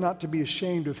followers not to be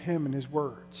ashamed of him and his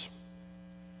words.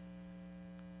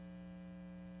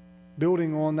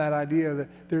 Building on that idea that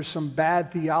there's some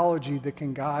bad theology that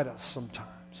can guide us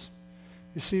sometimes.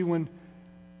 You see, when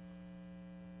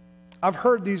I've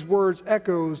heard these words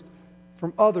echoed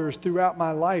from others throughout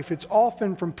my life, it's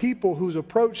often from people whose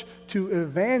approach to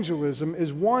evangelism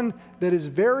is one that is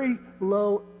very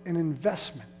low in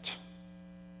investment,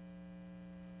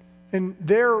 and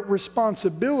their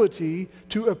responsibility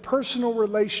to a personal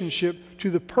relationship to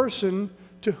the person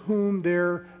to whom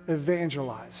they're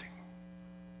evangelizing.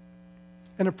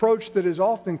 An approach that is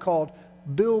often called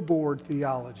billboard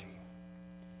theology.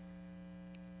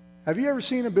 Have you ever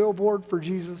seen a billboard for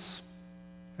Jesus?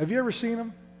 Have you ever seen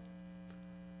them?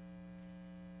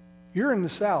 You're in the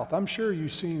South. I'm sure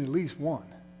you've seen at least one.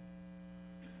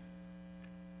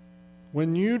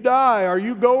 When you die, are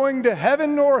you going to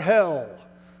heaven or hell?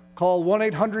 Call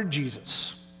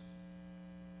 1-800-JESUS.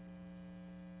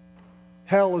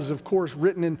 Hell is, of course,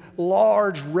 written in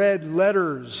large red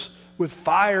letters with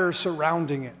fire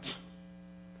surrounding it.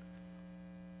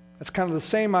 That's kind of the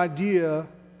same idea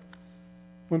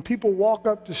when people walk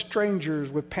up to strangers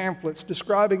with pamphlets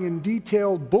describing in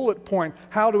detailed bullet point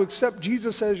how to accept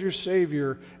Jesus as your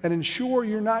Savior and ensure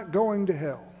you're not going to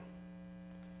hell.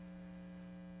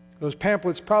 Those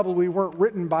pamphlets probably weren't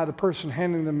written by the person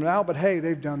handing them out, but hey,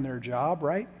 they've done their job,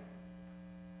 right?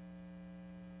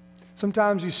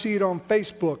 Sometimes you see it on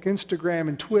Facebook, Instagram,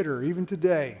 and Twitter, even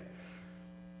today.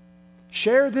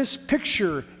 Share this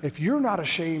picture if you're not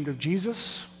ashamed of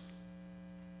Jesus.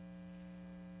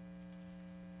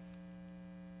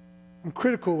 I'm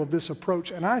critical of this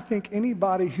approach, and I think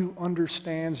anybody who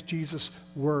understands Jesus'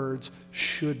 words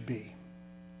should be.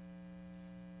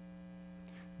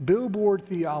 Billboard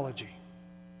theology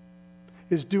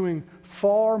is doing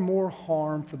far more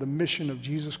harm for the mission of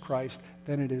Jesus Christ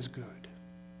than it is good.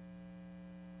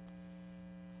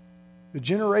 The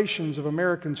generations of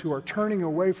Americans who are turning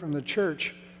away from the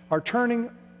church are turning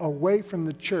away from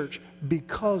the church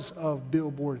because of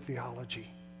billboard theology.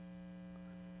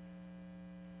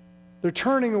 They're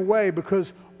turning away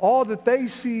because all that they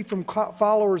see from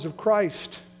followers of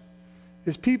Christ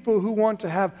is people who want to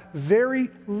have very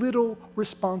little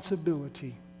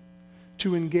responsibility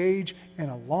to engage in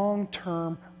a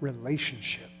long-term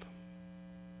relationship.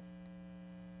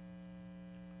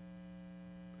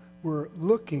 We're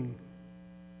looking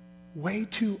way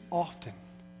too often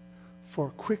for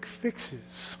quick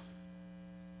fixes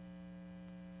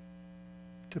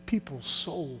to people's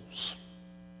souls.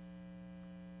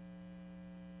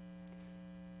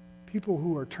 People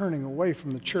who are turning away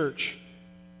from the church,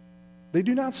 they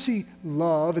do not see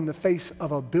love in the face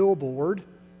of a billboard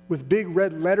with big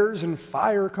red letters and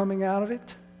fire coming out of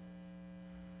it.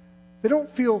 They don't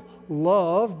feel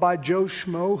love by Joe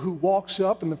Schmo who walks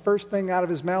up and the first thing out of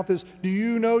his mouth is, "Do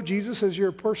you know Jesus as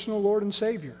your personal Lord and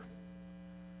Savior?"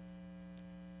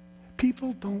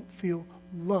 People don't feel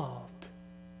loved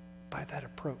by that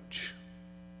approach.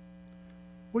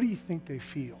 What do you think they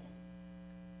feel?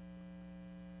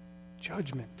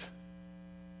 Judgment.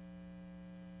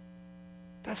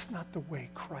 That's not the way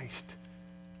Christ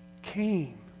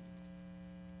came.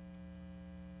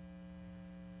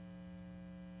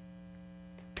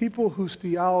 People whose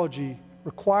theology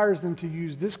requires them to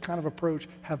use this kind of approach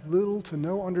have little to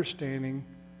no understanding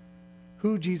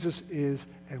who Jesus is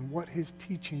and what his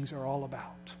teachings are all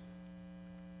about.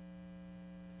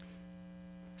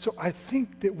 So I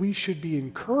think that we should be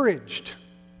encouraged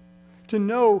to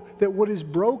know that what is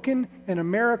broken in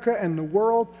America and the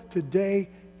world today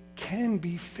can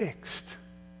be fixed.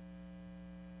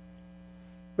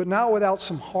 But not without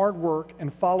some hard work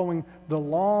and following the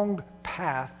long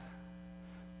path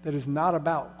that is not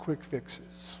about quick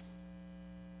fixes.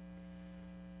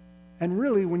 And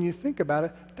really, when you think about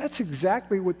it, that's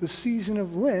exactly what the season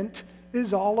of Lent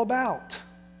is all about,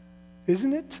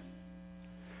 isn't it?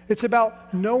 It's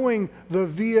about knowing the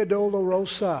Via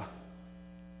Dolorosa,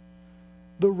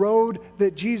 the road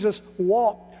that Jesus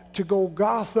walked to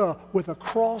Golgotha with a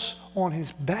cross on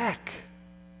his back,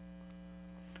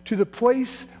 to the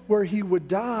place where he would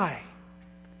die.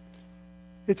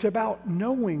 It's about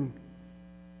knowing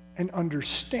and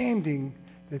understanding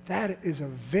that that is a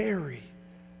very,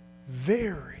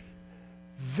 very,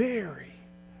 very,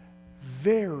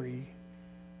 very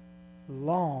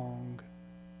long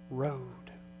road.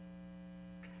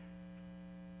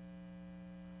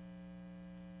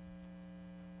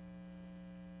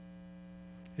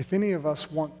 If any of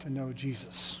us want to know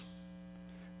Jesus,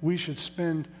 we should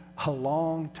spend a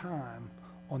long time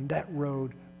on that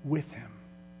road with him.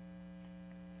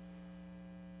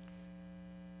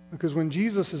 Because when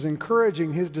Jesus is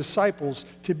encouraging his disciples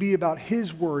to be about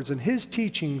his words and his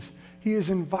teachings, he is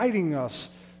inviting us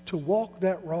to walk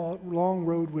that long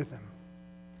road with him.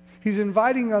 He's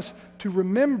inviting us to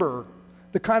remember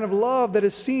the kind of love that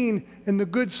is seen in the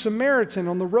Good Samaritan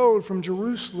on the road from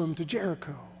Jerusalem to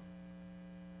Jericho.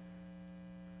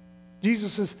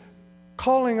 Jesus is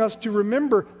calling us to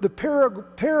remember the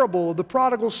parable of the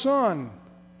prodigal son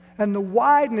and the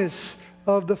wideness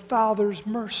of the Father's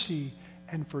mercy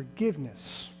and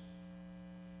forgiveness.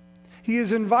 He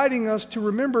is inviting us to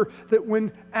remember that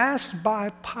when asked by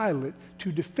Pilate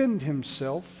to defend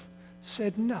himself,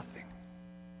 said nothing,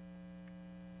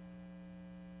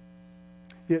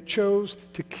 yet chose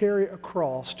to carry a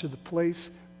cross to the place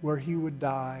where he would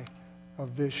die a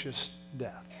vicious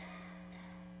death.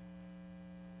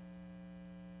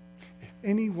 If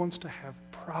any wants to have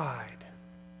pride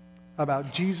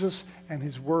about Jesus and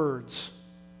his words,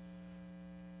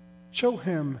 show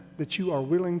him that you are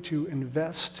willing to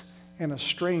invest in a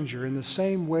stranger in the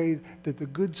same way that the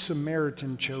Good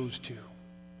Samaritan chose to,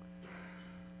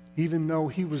 even though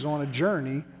he was on a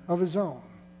journey of his own.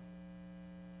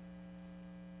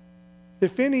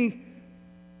 If any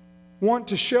want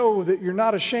to show that you're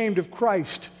not ashamed of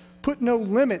Christ, put no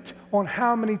limit on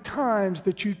how many times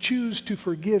that you choose to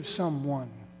forgive someone,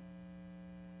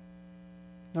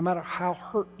 no matter how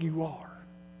hurt you are.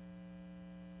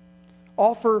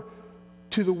 Offer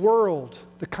to the world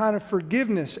the kind of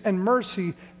forgiveness and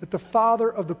mercy that the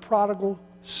father of the prodigal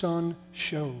son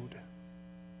showed.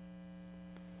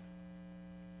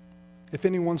 If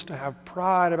anyone wants to have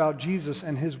pride about Jesus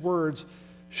and his words,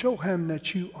 show him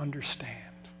that you understand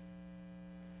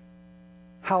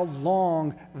how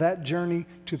long that journey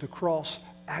to the cross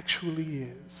actually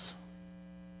is.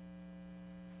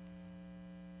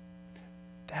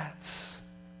 That's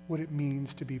what it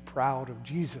means to be proud of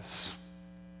Jesus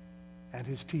and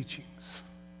his teachings.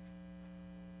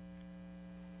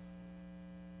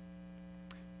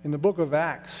 In the book of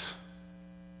Acts,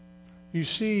 you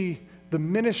see the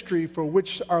ministry for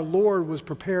which our Lord was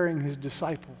preparing his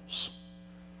disciples.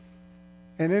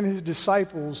 And in his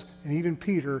disciples, and even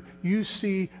Peter, you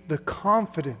see the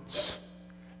confidence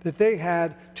that they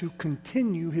had to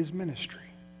continue his ministry.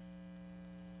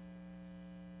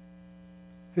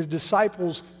 His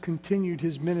disciples continued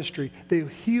his ministry. They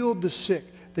healed the sick.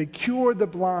 They cured the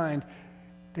blind.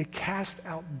 They cast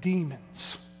out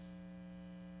demons.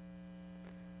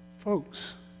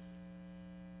 Folks,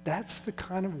 that's the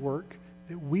kind of work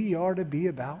that we are to be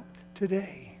about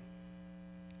today.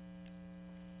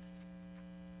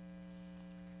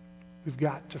 We've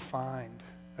got to find,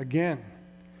 again,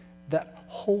 that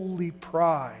holy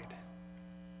pride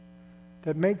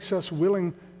that makes us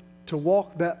willing to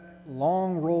walk that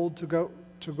long road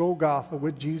to Golgotha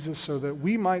with Jesus so that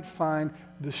we might find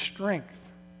the strength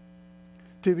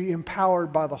to be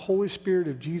empowered by the Holy Spirit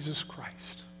of Jesus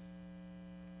Christ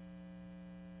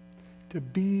to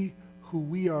be who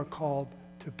we are called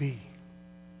to be,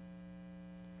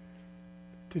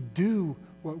 to do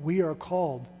what we are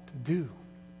called to do.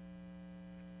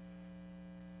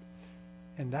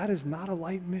 And that is not a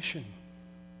light mission.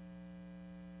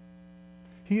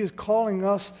 He is calling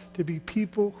us to be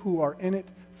people who are in it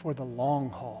for the long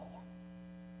haul.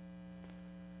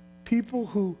 People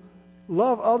who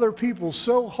love other people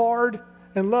so hard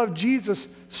and love Jesus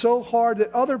so hard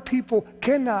that other people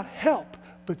cannot help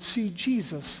but see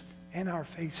Jesus in our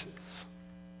faces.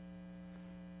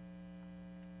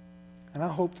 And I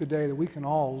hope today that we can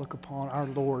all look upon our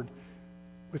Lord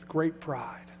with great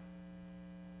pride.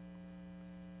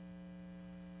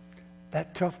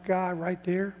 That tough guy right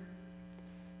there,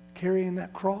 carrying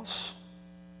that cross,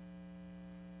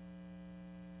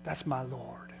 that's my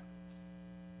Lord.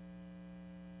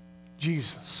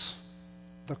 Jesus,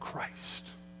 the Christ.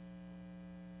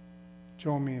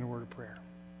 Join me in a word of prayer.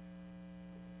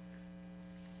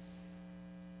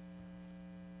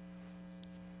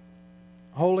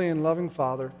 Holy and loving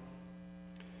Father,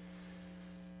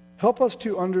 help us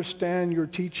to understand your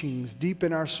teachings deep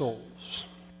in our souls.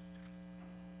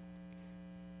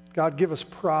 God, give us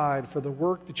pride for the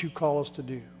work that you call us to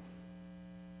do.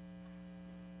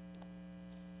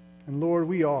 And Lord,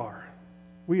 we are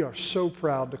so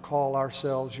proud to call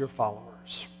ourselves your followers.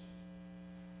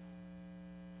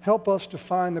 Help us to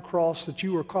find the cross that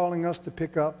you are calling us to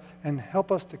pick up, and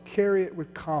help us to carry it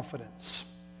with confidence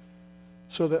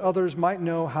so that others might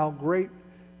know how great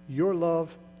your love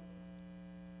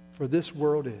for this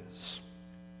world is.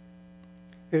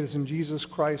 It is in Jesus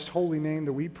Christ's holy name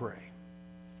that we pray.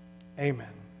 Amen.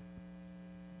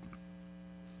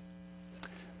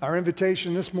 Our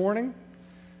invitation this morning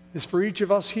is for each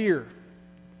of us here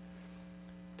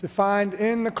to find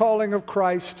in the calling of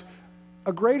Christ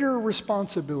a greater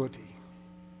responsibility,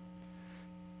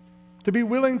 to be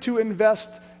willing to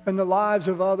invest in the lives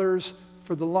of others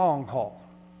for the long haul.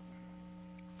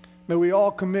 May we all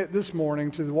commit this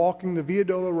morning to walking the Via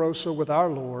Dolorosa with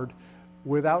our Lord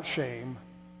without shame.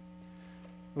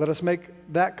 Let us make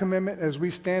that commitment as we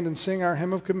stand and sing our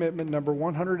hymn of commitment, number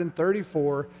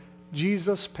 134,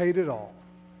 Jesus Paid It All.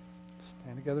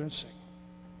 Stand together and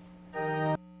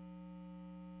sing.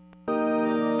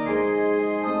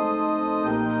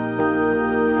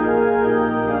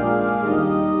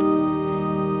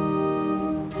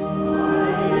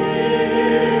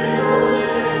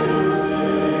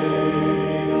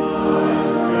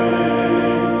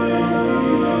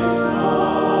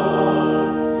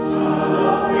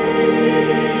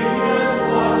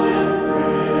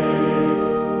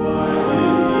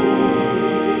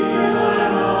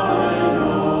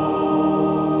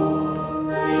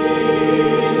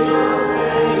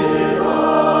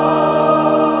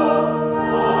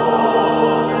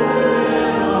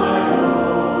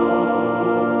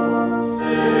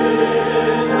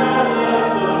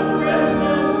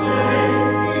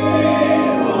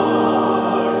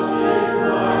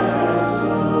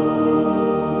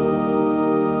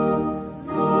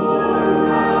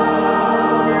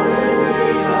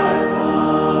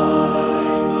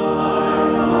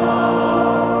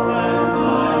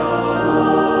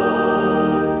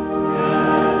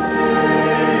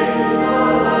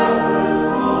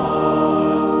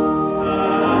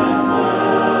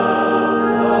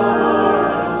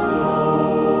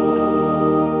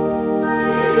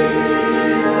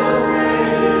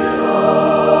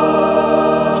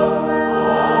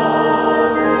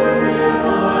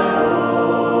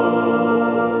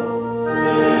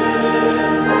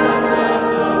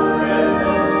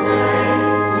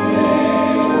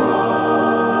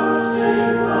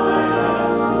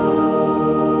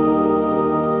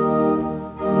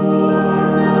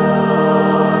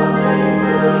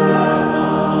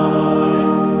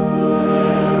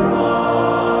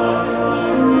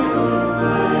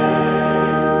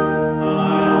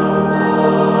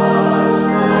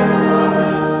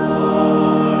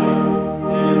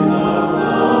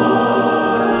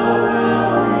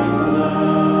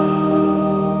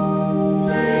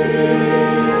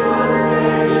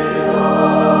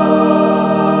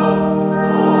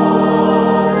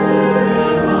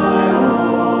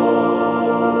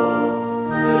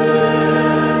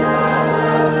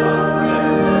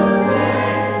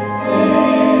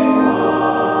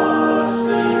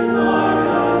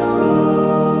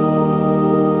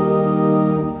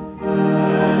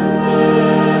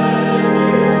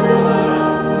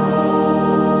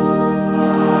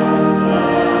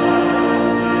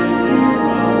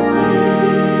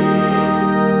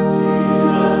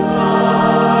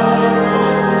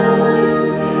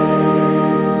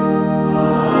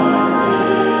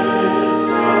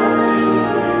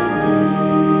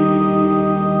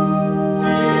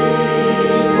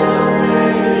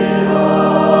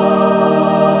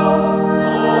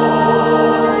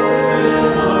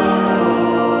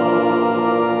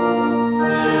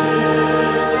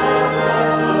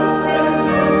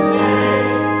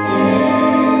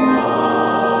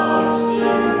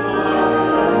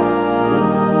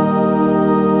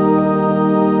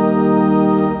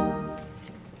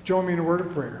 Join me in a word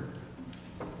of prayer.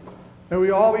 May we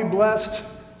all be blessed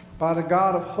by the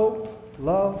God of hope,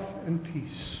 love, and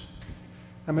peace.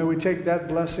 And may we take that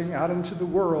blessing out into the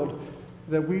world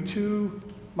that we too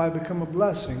might become a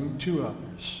blessing to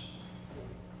others.